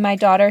smoothies, and my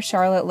daughter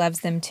Charlotte loves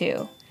them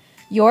too.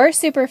 Your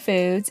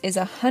Superfoods is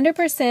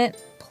 100%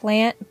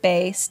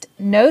 plant-based,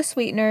 no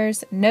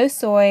sweeteners, no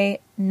soy,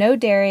 no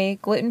dairy,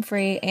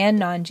 gluten-free, and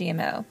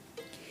non-GMO.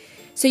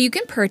 So you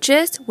can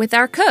purchase with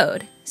our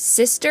code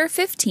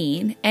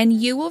SISTER15 and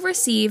you will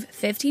receive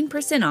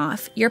 15%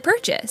 off your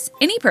purchase,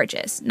 any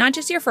purchase, not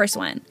just your first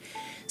one.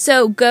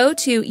 So go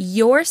to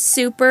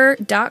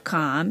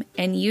yoursuper.com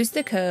and use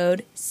the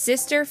code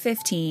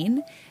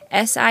SISTER15,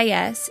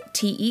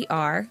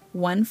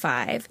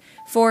 SISTER15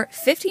 for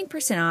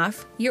 15%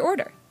 off your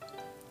order.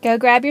 Go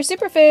grab your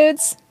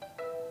superfoods.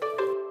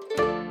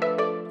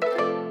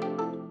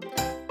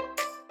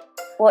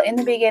 Well, in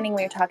the beginning,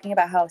 we were talking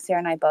about how Sarah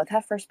and I both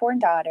have firstborn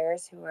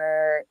daughters who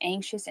are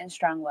anxious and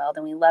strong-willed,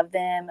 and we love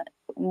them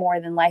more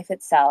than life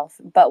itself.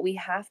 But we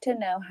have to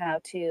know how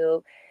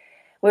to.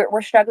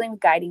 We're struggling with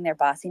guiding their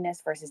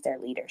bossiness versus their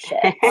leadership.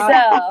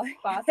 So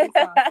bossy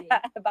saucy.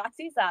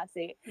 Bossy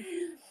saucy.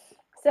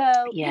 So,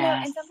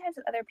 and sometimes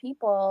with other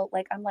people,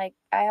 like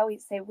I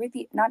always say,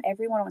 Ruthie, not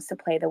everyone wants to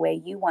play the way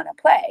you want to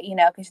play,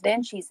 because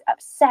then she's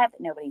upset that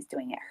nobody's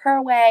doing it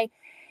her way.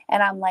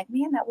 And I'm like,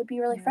 man, that would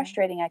be really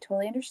frustrating. I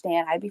totally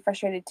understand. I'd be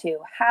frustrated too.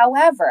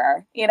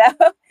 However, And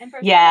for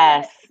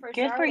yes, Charlotte,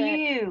 good for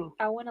you.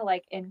 I want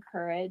to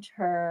encourage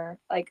her.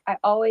 I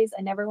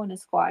never want to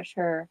squash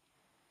her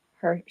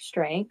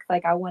strength.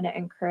 I want to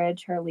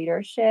encourage her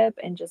leadership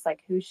and just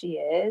who she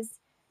is.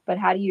 But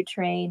how do you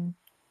train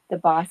the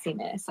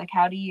bossiness?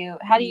 How do you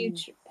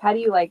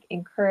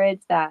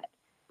encourage that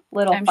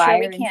little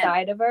fire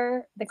inside of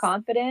her, the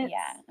confidence?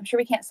 Yeah, I'm sure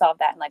we can't solve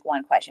that in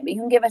one question, but you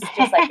can give us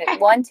just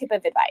one tip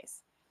of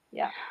advice.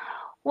 Yeah.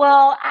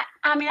 Well,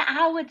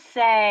 I would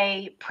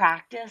say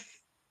practice.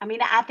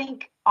 I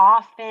think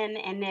often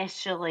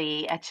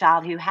initially a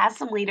child who has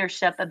some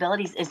leadership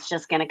abilities is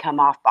just going to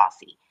come off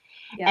bossy.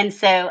 Yeah. And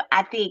so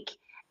I think,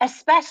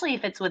 especially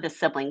if it's with a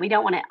sibling, we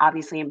don't want to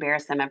obviously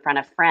embarrass them in front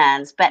of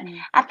friends, but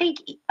I think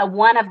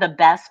one of the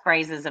best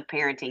phrases of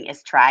parenting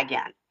is try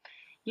again.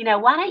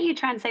 Why don't you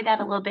try and say that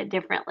a little bit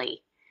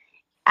differently?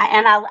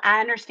 I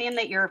understand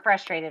that you're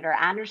frustrated, or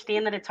I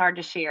understand that it's hard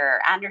to share. Or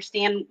I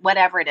understand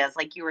whatever it is,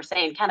 like you were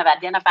saying, kind of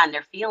identifying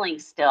their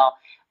feelings still.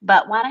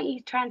 But why don't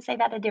you try and say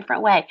that a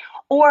different way?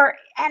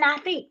 And I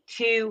think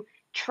too,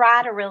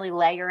 try to really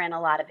layer in a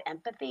lot of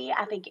empathy.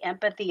 I think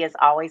empathy is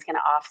always going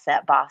to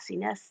offset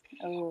bossiness.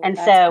 And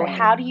so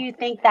how do you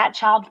think that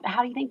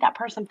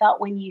person felt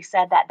when you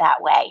said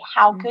that way?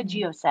 How could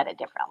you have said it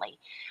differently?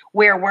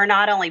 Where we're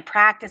not only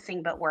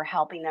practicing, but we're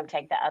helping them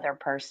take the other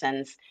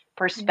person's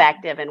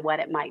perspective and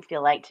what it might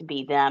feel like to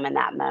be them in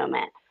that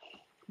moment.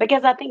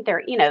 Because I think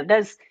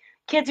those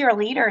kids who are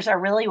leaders are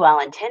really well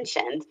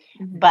intentioned,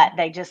 Mhm. but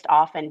they just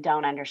often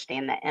don't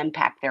understand the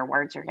impact their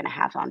words are going to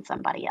have on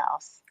somebody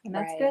else. And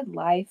that's Right. good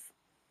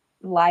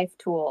life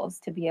tools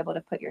to be able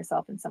to put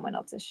yourself in someone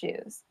else's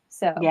shoes.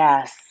 So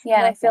Yes. Yeah,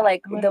 and I feel that.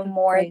 like I love the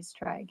more phrase,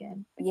 try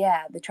again.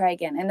 the try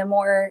again, and the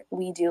more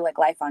we do like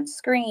life on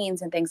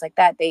screens and things like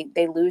that,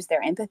 they lose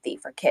their empathy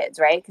for kids,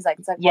 right? Because like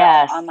it's like where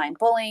all Yes. the online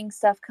bullying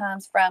stuff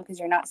comes from, because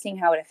you're not seeing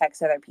how it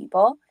affects other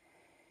people.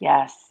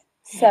 Yes.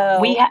 So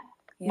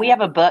We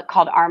have a book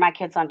called Are My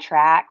Kids on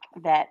Track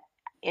that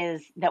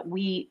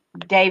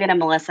David and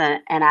Melissa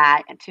and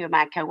I, two of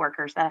my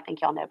coworkers that I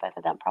think y'all know both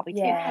of them probably too.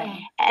 Yeah.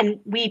 And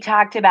we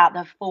talked about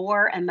the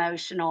 4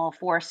 emotional,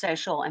 4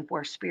 social, and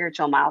 4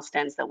 spiritual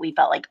milestones that we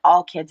felt like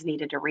all kids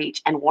needed to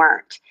reach and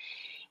weren't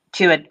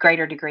to a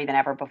greater degree than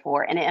ever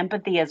before. And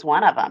empathy is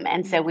one of them.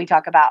 And so we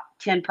talk about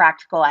 10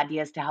 practical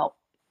ideas to help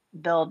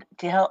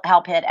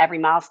help hit every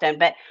milestone.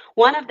 But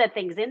one of the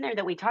things in there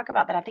that we talk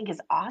about that I think is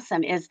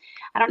awesome is,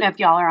 I don't know if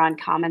y'all are on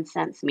Common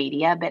Sense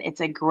Media, but it's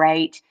a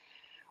great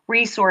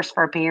resource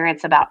for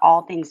parents about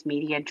all things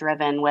media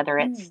driven, whether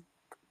it's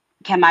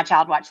can my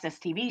child watch this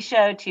TV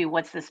show, to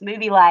what's this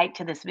movie like,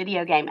 to this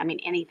video game, I mean,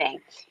 anything.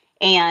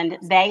 And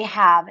they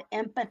have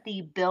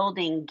empathy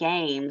building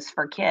games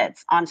for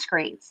kids on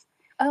screens.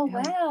 Oh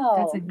wow.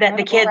 That's That the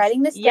incredible. kids,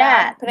 Writing this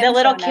yeah, down, put it the in the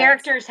little show notes.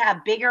 characters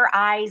have bigger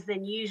eyes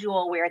than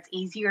usual, where it's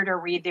easier to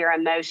read their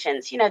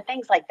emotions. You know,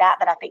 things like that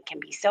I think can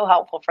be so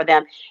helpful for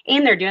them.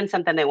 And they're doing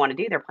something they want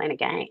to do. They're playing a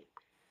game.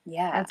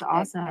 Yeah. That's big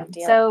awesome.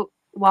 deal. So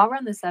while we're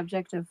on the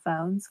subject of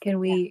phones, can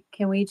we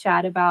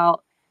chat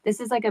about,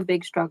 this is like a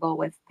big struggle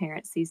with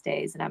parents these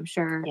days, and I'm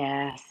sure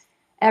Yes.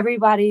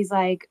 everybody's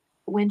like,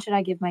 when should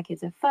I give my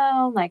kids a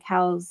phone? Like,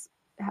 how's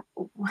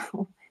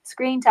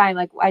screen time?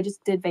 Like, I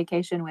just did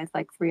vacation with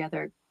like 3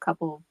 other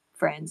couple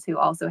friends who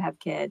also have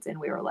kids, and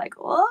we were like,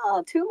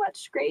 oh, too much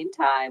screen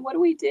time. What do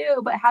we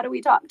do? But how do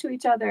we talk to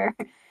each other?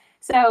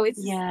 So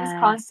it's this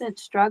constant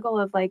struggle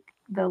of like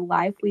the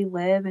life we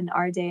live in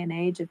our day and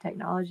age of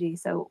technology.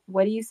 So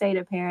what do you say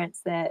to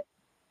parents that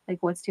like,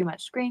 what's too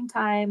much screen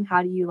time?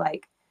 How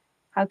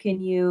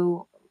can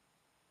you,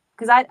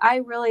 because I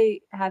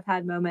really have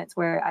had moments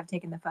where I've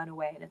taken the phone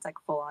away and it's like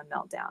full on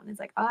meltdown. It's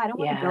like, oh, I don't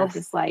want to build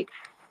this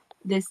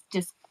this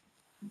just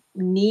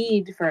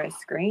need for a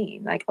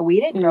screen. Like, we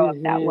didn't grow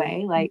up that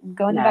way. Like,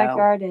 go in the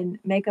backyard and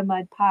make a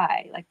mud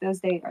pie. Like, those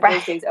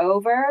days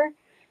over?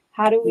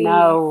 How do we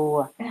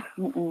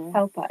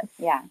help us?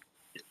 Yeah.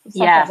 Let's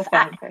talk about the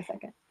phone for a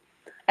second.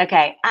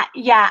 Okay.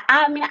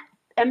 I mean,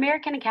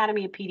 American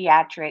Academy of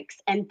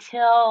Pediatrics,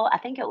 until I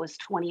think it was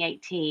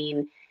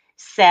 2018,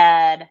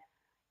 said,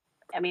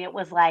 I mean, it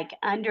was like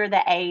under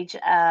the age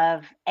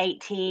of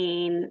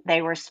 18,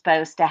 they were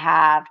supposed to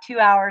have 2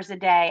 hours a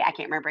day. I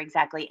can't remember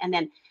exactly. And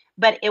then,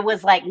 but it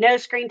was like no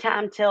screen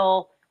time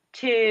till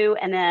 2.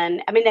 And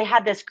then, I mean, they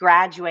had this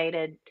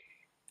graduated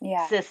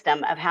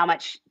system of how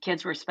much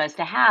kids were supposed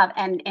to have.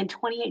 And in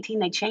 2018,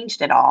 they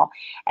changed it all.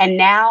 And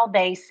now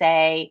they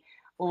say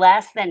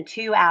less than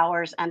 2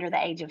 hours under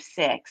the age of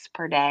 6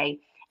 per day.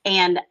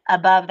 And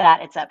above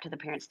that, it's up to the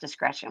parent's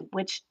discretion,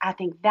 which I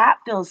think that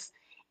feels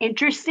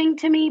interesting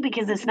to me,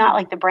 because it's not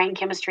like the brain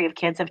chemistry of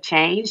kids have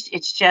changed.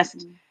 It's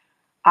just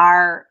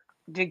our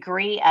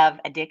degree of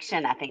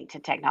addiction, I think, to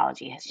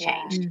technology has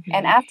changed.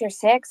 And after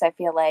 6, I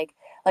feel like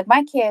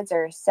my kids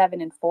are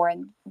 7 and 4,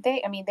 and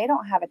they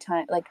don't have a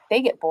ton, like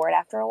they get bored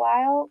after a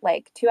while.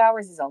 Like 2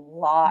 hours is a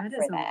lot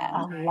for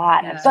them. A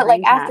lot of But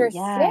like screen after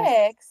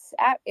time, 6,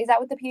 is that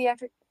what the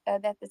pediatric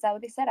is that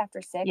what they said,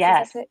 after 6?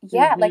 Yes.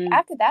 Like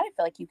after that, I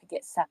feel like you could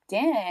get sucked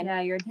in.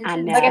 Yeah, your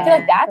attention. Like I feel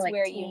like that's like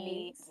where teens. you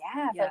need.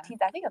 For like teens,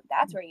 I think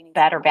that's where you need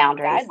better some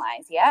boundaries.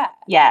 guidelines. Yeah.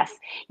 Yes.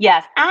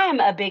 I am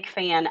a big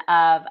fan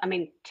of, I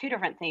mean, 2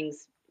 different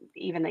things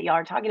even that y'all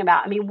are talking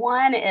about. I mean,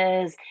 one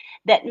is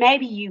that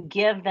maybe you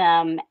give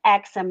them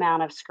X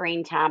amount of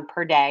screen time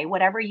per day,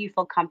 whatever you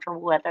feel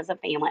comfortable with as a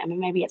family. I mean,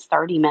 maybe it's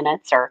 30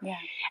 minutes or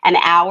an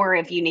hour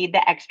if you need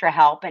the extra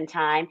help and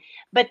time.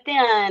 But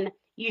then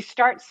you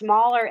start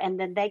smaller, and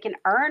then they can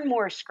earn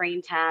more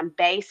screen time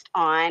based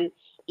on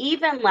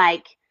even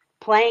like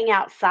playing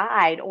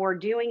outside or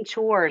doing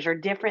chores or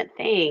different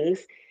things,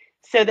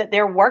 so that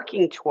they're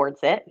working towards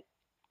it.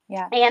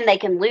 Yeah. And they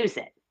can lose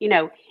it. You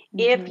know,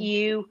 if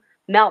you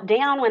melt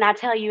down when I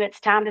tell you it's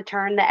time to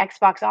turn the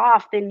Xbox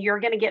off, then you're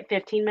going to get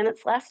 15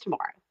 minutes less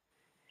tomorrow.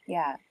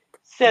 Yeah.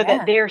 So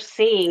that they're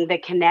seeing the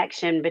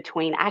connection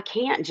between, I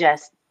can't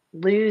just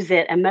lose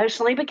it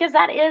emotionally, because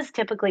that is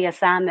typically a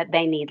sign that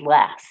they need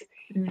less.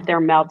 If they're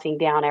melting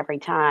down every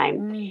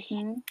time.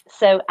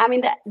 So, I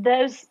mean,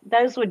 those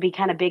would be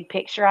kind of big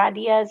picture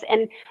ideas.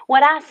 And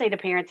what I say to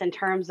parents in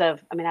terms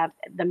of, I mean,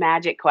 the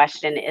magic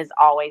question is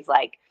always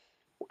like,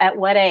 at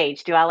what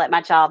age do I let my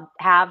child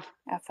have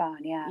a phone?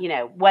 Yeah. You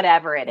know,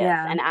 whatever it is,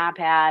 an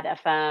iPad, a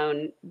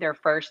phone, their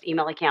first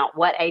email account.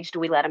 What age do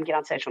we let them get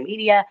on social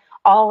media?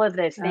 All of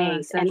those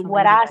things. And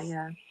what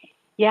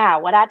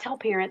what I tell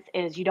parents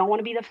is, you don't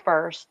want to be the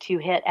first to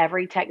hit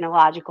every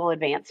technological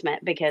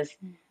advancement, because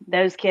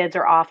those kids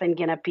are often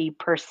going to be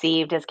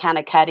perceived as kind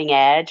of cutting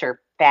edge or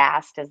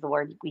fast as the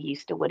word we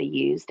would have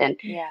used. And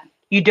Yeah.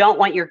 you don't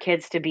want your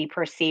kids to be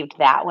perceived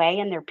that way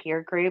in their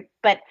peer group.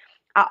 But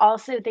I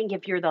also think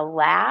if you're the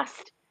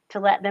last to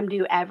let them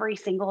do every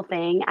single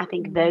thing, I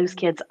think those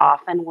kids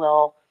often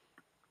will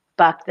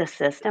buck the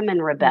system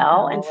and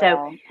rebel. And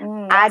so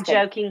I That's good.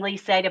 jokingly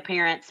say to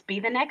parents, be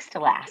the next to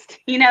last.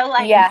 You know,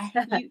 like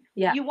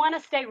Yeah. you want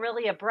to stay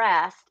really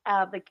abreast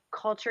of the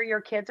culture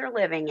your kids are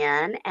living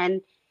in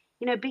and,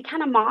 be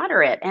kind of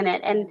moderate in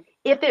it. And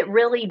if it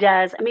really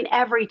does, I mean,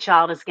 every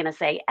child is going to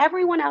say,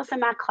 everyone else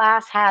in my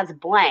class has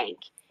blank.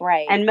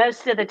 Right. And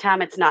most of the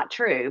time it's not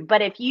true.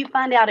 But if you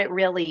find out it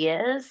really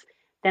is,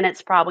 then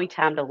it's probably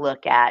time to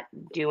look at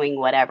doing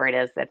whatever it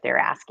is that they're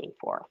asking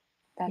for.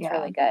 That's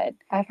really good.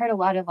 I've heard a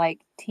lot of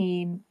like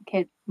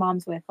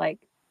moms with like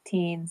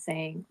teens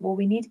saying, well,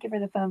 we need to give her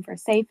the phone for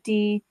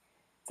safety.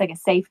 It's like a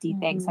safety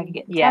thing so I can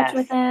get in touch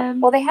with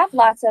them. Well, they have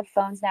lots of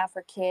phones now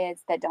for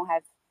kids that don't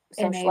have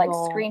social like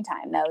screen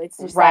time though. It's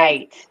just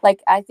like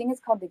I think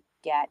it's called the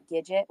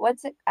Gidget.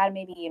 What's it?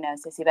 Maybe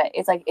Sissy, but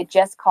it's like it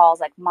just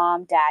calls like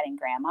mom, dad, and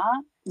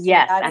grandma.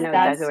 Yes, I know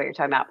exactly what you're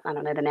talking about. I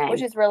don't know the name.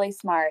 Which is really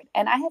smart.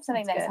 And I have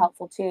something that's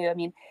helpful too. I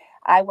mean,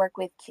 I work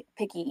with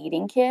picky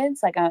eating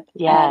kids,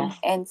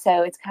 and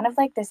so it's kind of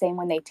like the same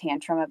when they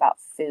tantrum about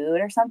food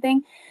or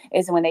something,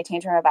 is when they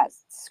tantrum about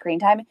screen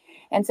time.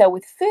 And so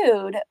with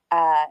food,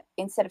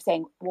 instead of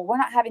saying, well, we're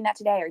not having that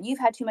today, or you've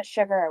had too much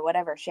sugar or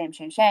whatever, shame,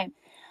 shame, shame.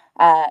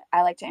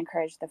 I like to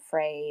encourage the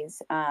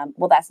phrase,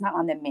 well, that's not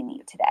on the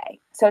menu today.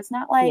 So it's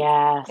not like,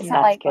 it's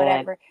not like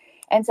whatever.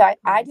 And so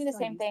I do the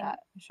same thing.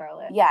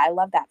 Charlotte. Yeah, I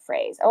love that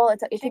phrase. Oh,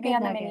 it should be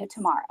on the menu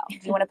tomorrow. Do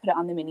you want to put it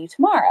on the menu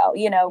tomorrow,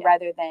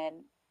 rather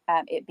than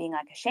it being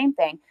like a shame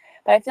thing.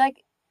 But I feel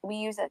like we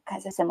use a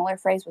similar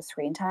phrase with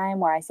screen time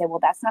where I say, well,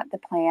 that's not the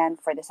plan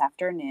for this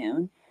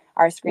afternoon.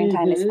 Our screen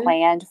time is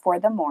planned for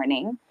the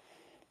morning.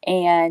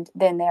 And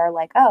then they're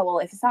like, oh, well,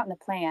 if it's not in the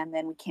plan,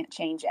 then we can't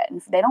change it.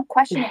 And they don't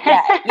question it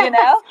yet,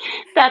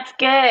 That's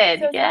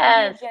good. So it's not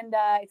on the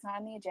agenda. It's not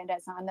on the agenda.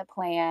 It's not on the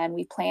plan.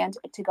 We planned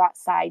to go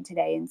outside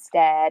today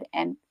instead.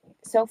 And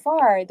so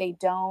far, they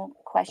don't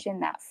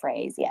question that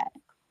phrase yet.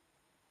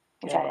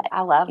 Which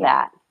I love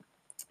that.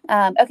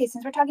 Okay,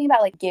 since we're talking about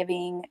like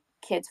giving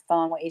kids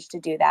phone, what age to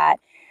do that,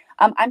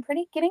 I'm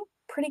getting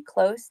pretty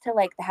close to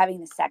like having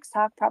the sex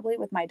talk probably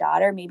with my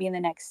daughter, maybe in the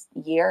next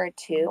year or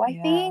two, I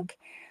think.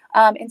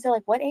 And so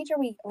like, what age are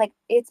we? Like,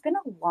 it's been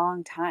a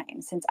long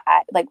time since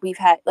we've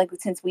had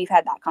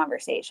that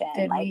conversation.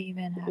 Did we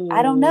even have?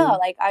 I don't know.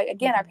 Like,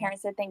 our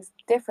parents did things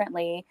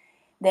differently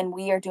than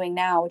we are doing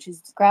now, which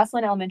is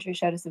Grassland Elementary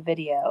showed us a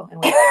video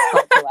and we were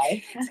Scarf for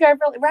Life. Scarf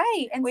for Life,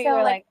 right? And we so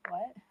were like,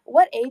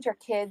 what age are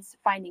kids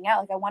finding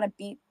out? Like, I want to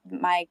beat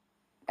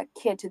a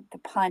kid to the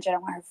punch. I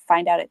don't want her to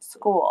find out at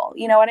school.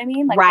 You know what I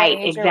mean? Like,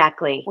 right,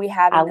 exactly. We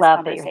have this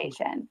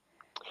conversation.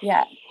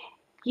 Yeah.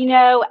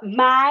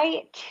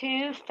 My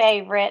two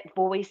favorite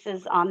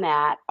voices on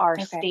that are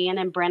Stan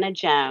and Brenna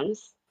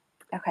Jones.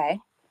 Okay.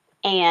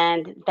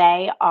 And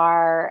they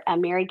are a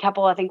married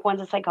couple. I think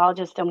one's a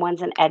psychologist and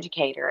one's an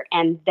educator.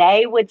 And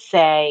they would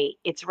say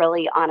it's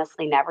really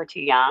honestly never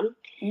too young.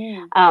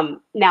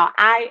 Now,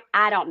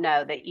 I don't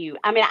know that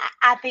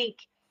I think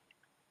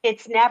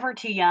it's never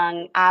too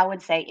young, I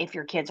would say, if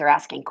your kids are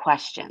asking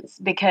questions.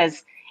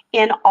 Because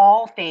in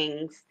all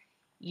things,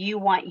 you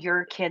want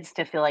your kids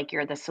to feel like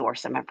you're the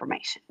source of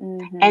information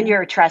and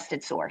you're a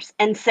trusted source.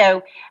 And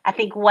so I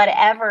think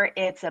whatever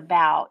it's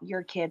about,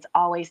 your kids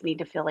always need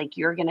to feel like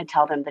you're going to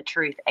tell them the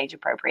truth age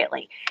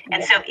appropriately.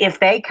 And so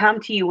if they come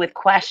to you with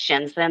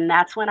questions, then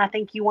that's when I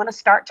think you want to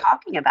start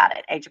talking about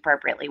it age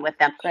appropriately with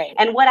them. Great.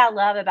 And what I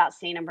love about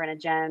Stan and Brenna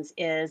Jones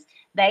is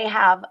they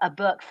have a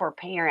book for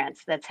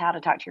parents that's how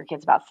to talk to your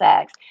kids about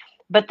sex.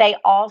 But they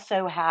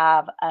also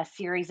have a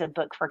series of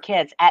books for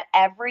kids at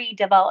every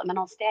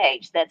developmental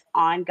stage that's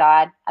on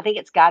I think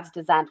it's God's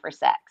Design for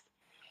Sex.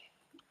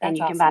 And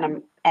you can find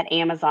them at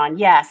Amazon.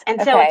 Yes.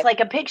 And so it's like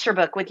a picture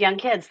book with young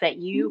kids that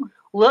you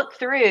look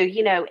through,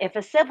 if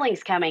a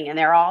sibling's coming and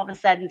they're all of a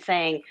sudden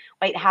saying,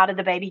 wait, how did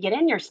the baby get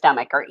in your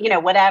stomach? Or,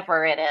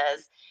 whatever it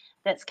is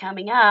that's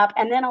coming up.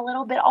 And then a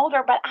little bit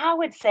older. But I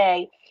would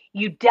say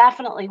you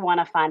definitely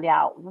want to find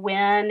out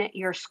when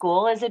your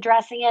school is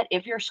addressing it,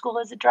 if your school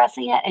is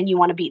addressing it, and you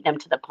want to beat them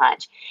to the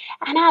punch.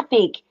 And I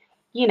think,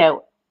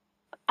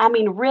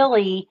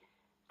 really,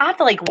 I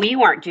feel like we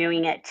weren't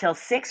doing it till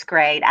 6th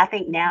grade. I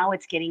think now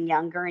it's getting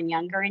younger and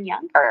younger and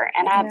younger.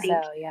 And I think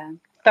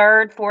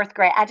 3rd, 4th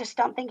grade, I just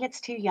don't think it's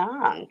too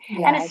young.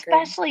 Yeah, and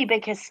especially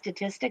because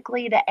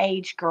statistically the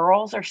age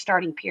girls are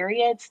starting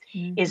periods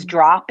is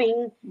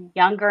dropping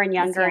younger and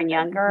younger and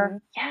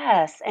younger.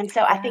 Yes. And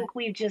so I think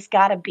we've just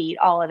got to beat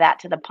all of that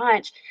to the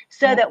punch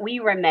so that we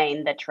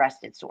remain the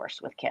trusted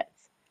source with kids.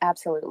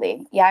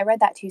 Absolutely. Yeah, I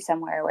read that too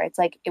somewhere where it's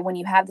like when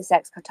you have the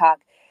sex talk,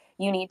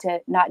 you need to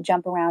not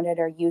jump around it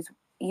or use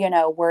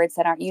words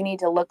that aren't, you need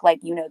to look like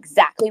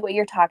exactly what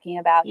you're talking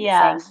about.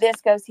 Yeah. Saying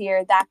this goes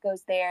here, that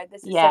goes there.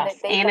 This is so that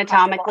they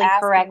anatomically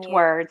correct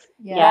words.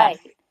 Yes.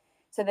 Right.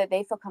 so that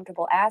they feel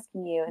comfortable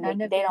asking you, and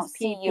None of they this don't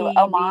see PP, you.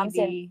 Oh, mom's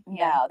BB.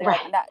 no, they're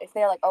Right. like not, if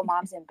they're like, oh,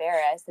 mom's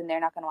embarrassed, then they're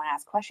not going to want to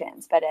ask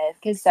questions. But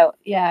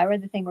I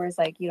read the thing where it's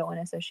like you don't want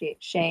to associate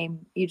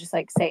shame. You just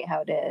like say it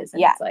how it is,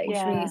 and Yeah. it's like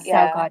Yeah. this is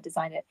how God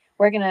designed it.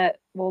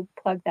 We'll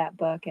plug that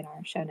book in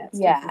our show notes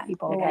too, Yeah, for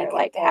people we'll that link are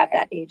like it have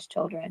there. that age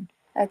children.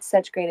 That's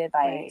such great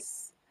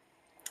advice.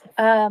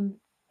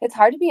 It's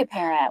hard to be a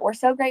parent. We're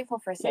so grateful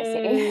for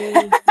Sissy.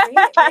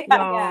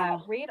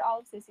 Read all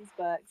of Sissy's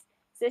books.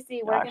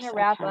 Sissy, we're Y'all are gonna so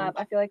wrap kind. up.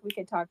 I feel like we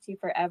could talk to you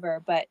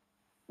forever, but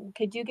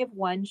could you give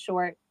one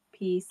short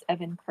piece of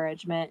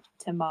encouragement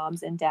to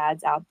moms and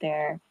dads out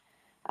there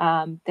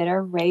that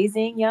are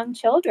raising young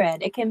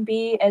children? It can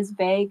be as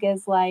vague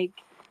as like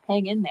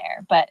hang in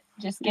there, but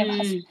just give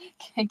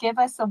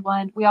us a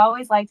one. We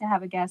always like to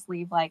have a guest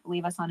leave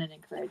us on an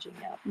encouraging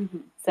note.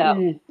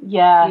 So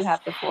yes, you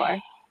have the floor.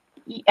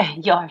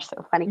 Y'all are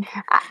so funny.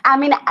 I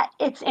mean,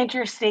 it's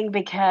interesting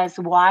because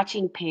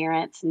watching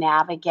parents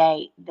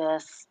navigate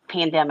this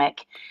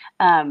pandemic,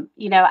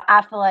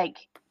 I feel like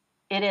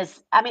it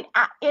is,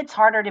 it's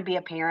harder to be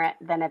a parent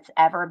than it's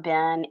ever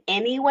been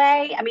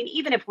anyway. I mean,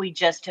 even if we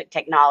just took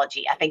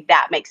technology, I think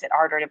that makes it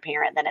harder to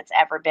parent than it's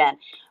ever been.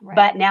 Right.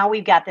 But now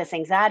we've got this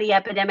anxiety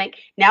epidemic.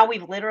 Now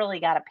we've literally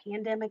got a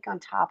pandemic on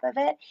top of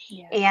it.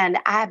 Yeah. And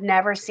I've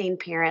never seen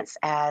parents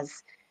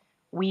as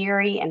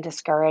weary and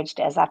discouraged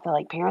as I feel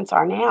like parents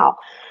are now.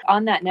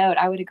 On that note,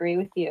 I would agree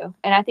with you.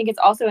 And I think it's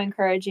also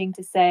encouraging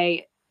to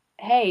say,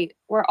 hey,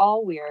 we're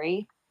all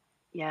weary.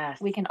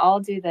 Yes. We can all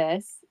do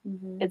this.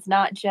 It's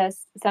not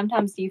just,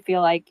 sometimes you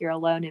feel like you're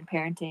alone in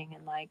parenting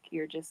and like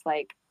you're just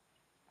like,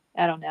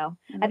 I don't know.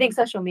 I think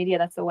social media,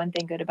 that's the one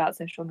thing good about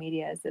social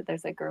media, is that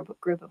there's a group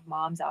of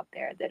moms out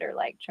there that are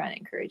like trying to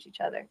encourage each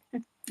other.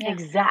 Yeah.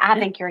 I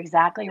think you're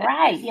exactly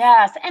right.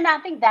 Yes. And I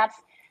think that's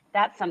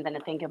something to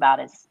think about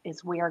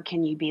is where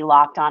can you be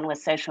locked on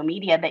with social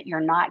media that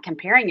you're not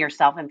comparing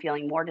yourself and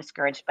feeling more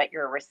discouraged, but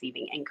you're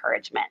receiving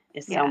encouragement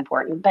is so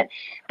important. But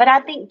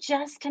I think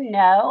just to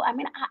know,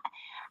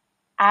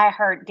 I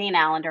heard Dean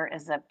Allender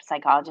is a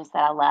psychologist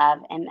that I love,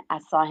 and I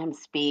saw him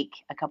speak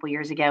a couple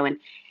years ago, and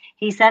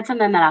he said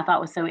something that I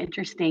thought was so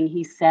interesting.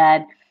 He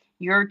said,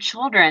 your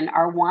children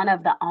are one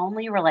of the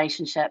only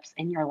relationships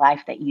in your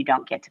life that you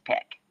don't get to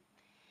pick.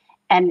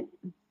 And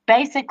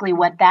basically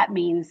what that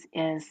means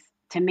is,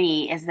 to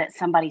me, is that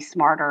somebody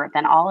smarter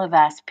than all of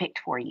us picked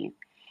for you.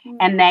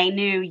 And they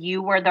knew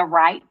you were the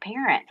right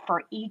parent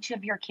for each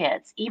of your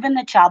kids, even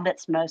the child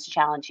that's most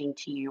challenging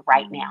to you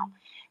right now.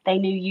 They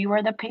knew you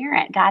were the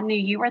parent. God knew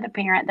you were the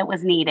parent that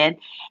was needed.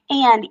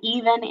 And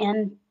even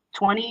in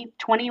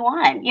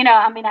 2021,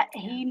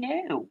 he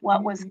knew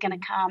what was going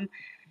to come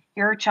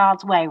your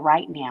child's way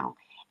right now.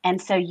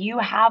 And so you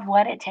have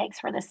what it takes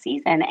for the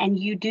season, and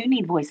you do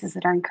need voices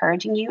that are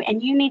encouraging you,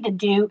 and you need to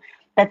do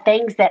the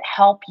things that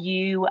help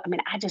you.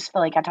 I just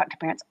feel like I talk to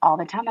parents all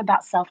the time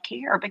about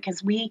self-care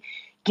because we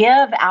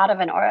give out of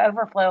an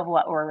overflow of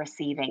what we're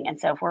receiving. And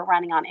so if we're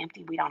running on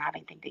empty, we don't have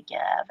anything to give.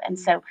 And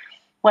so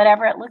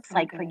whatever it looks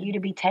like for you to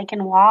be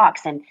taking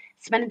walks and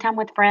spending time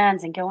with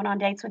friends and going on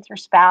dates with your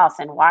spouse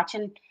and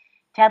watching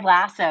Ted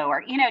Lasso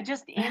or,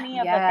 just any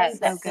of the things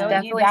that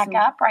fill you back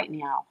up right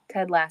now.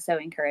 Ted Lasso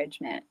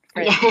encouragement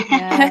for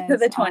Yes,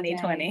 the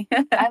 2020.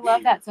 I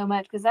love that so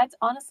much because that's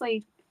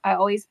honestly, I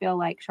always feel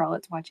like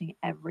Charlotte's watching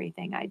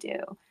everything I do.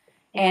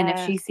 And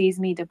if she sees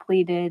me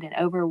depleted and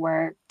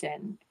overworked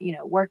and,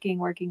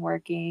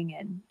 working,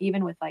 and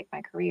even with like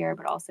my career,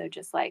 but also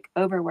just like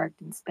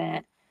overworked and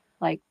spent,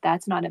 like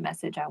that's not a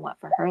message I want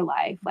for her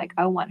life. Like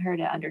I want her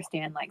to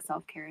understand like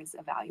self-care is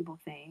a valuable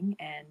thing.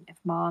 And if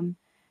mom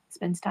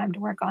spends time to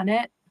work on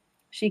it,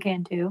 she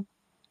can too.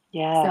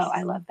 Yes. So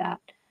I love that.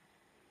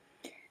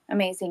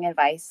 Amazing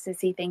advice,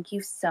 Sissy. Thank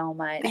you so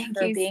much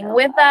for being so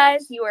with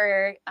much. us. You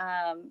are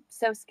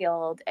so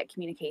skilled at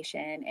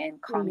communication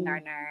and calming our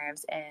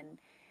nerves and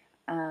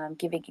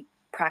giving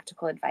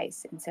practical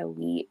advice. And so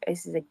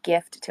this is a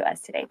gift to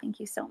us today. Thank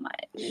you so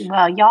much.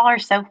 Well, y'all are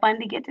so fun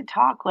to get to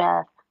talk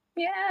with.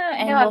 Yeah,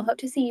 and we'll hope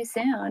to see you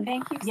soon.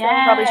 Thank you so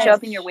We'll probably much. show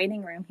up in your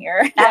waiting room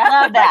here.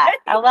 I love that.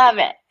 I love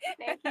it.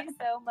 Thank you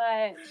so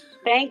much.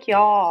 Thank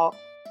y'all.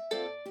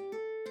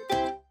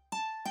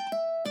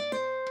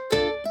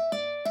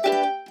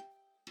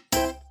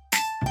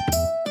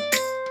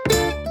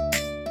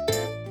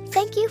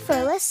 Thank you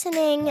for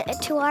listening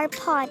to our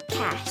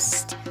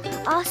podcast.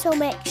 Also,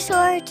 make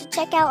sure to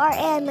check out our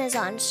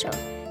Amazon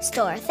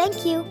store.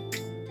 Thank you.